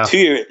 Yeah.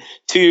 2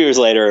 years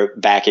later,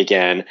 back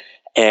again.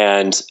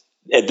 And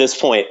at this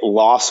point,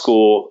 law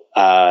school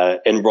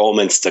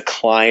enrollment's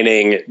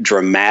declining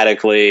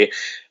dramatically.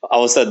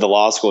 All of a sudden, the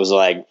law school was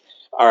like,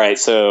 all right,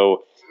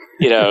 so,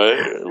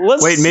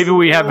 let's... Wait, maybe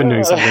we have been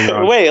doing something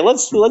wrong. Wait,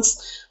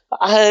 let's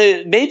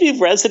maybe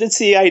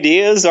residency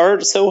ideas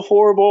aren't so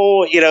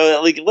horrible.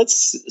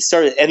 Let's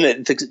start. And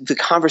the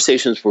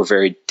conversations were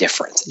very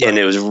different, right. And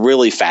it was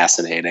really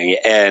fascinating.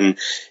 And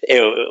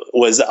it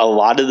was a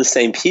lot of the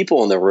same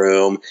people in the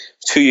room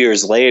 2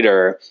 years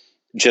later,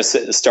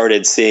 just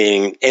started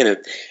seeing, and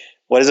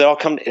what does it all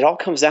come? It all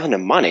comes down to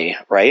money,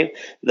 right?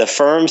 The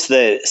firms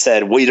that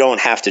said we don't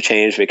have to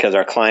change because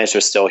our clients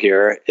are still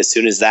here. As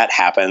soon as that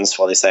happens,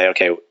 they say,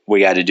 okay,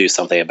 we got to do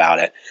something about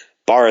it.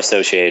 Bar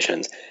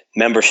associations,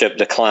 membership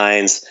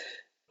declines.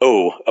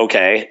 Oh,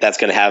 okay. That's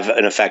going to have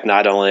an effect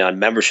not only on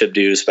membership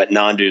dues, but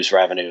non-dues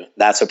revenue.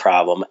 That's a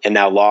problem. And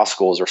now law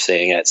schools are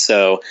seeing it.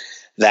 So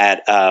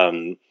that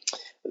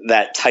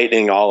that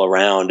tightening all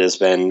around has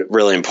been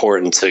really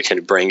important to kind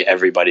of bring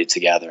everybody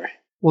together.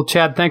 Well,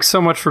 Chad, thanks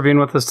so much for being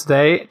with us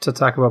today to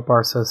talk about bar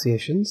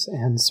associations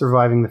and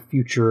surviving the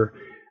future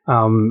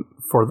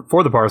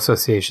for the bar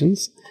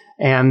associations.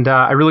 And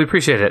I really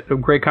appreciate it. A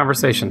great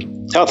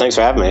conversation. Oh, thanks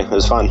for having me. It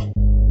was fun.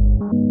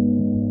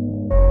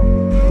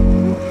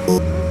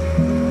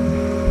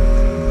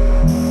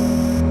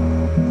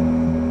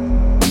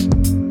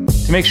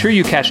 To make sure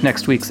you catch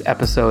next week's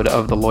episode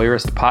of the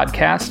Lawyerist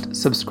Podcast,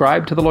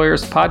 subscribe to the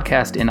Lawyerist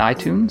Podcast in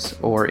iTunes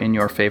or in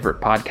your favorite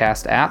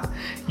podcast app.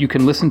 You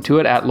can listen to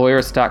it at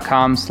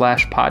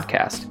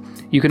lawyerist.com/podcast.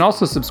 You can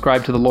also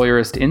subscribe to the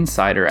Lawyerist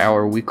Insider,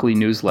 our weekly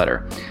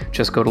newsletter.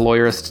 Just go to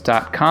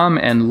lawyerist.com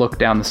and look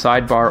down the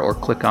sidebar or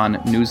click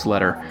on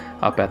newsletter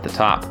up at the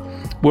top.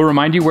 We'll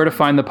remind you where to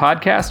find the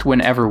podcast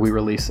whenever we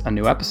release a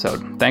new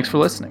episode. Thanks for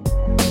listening.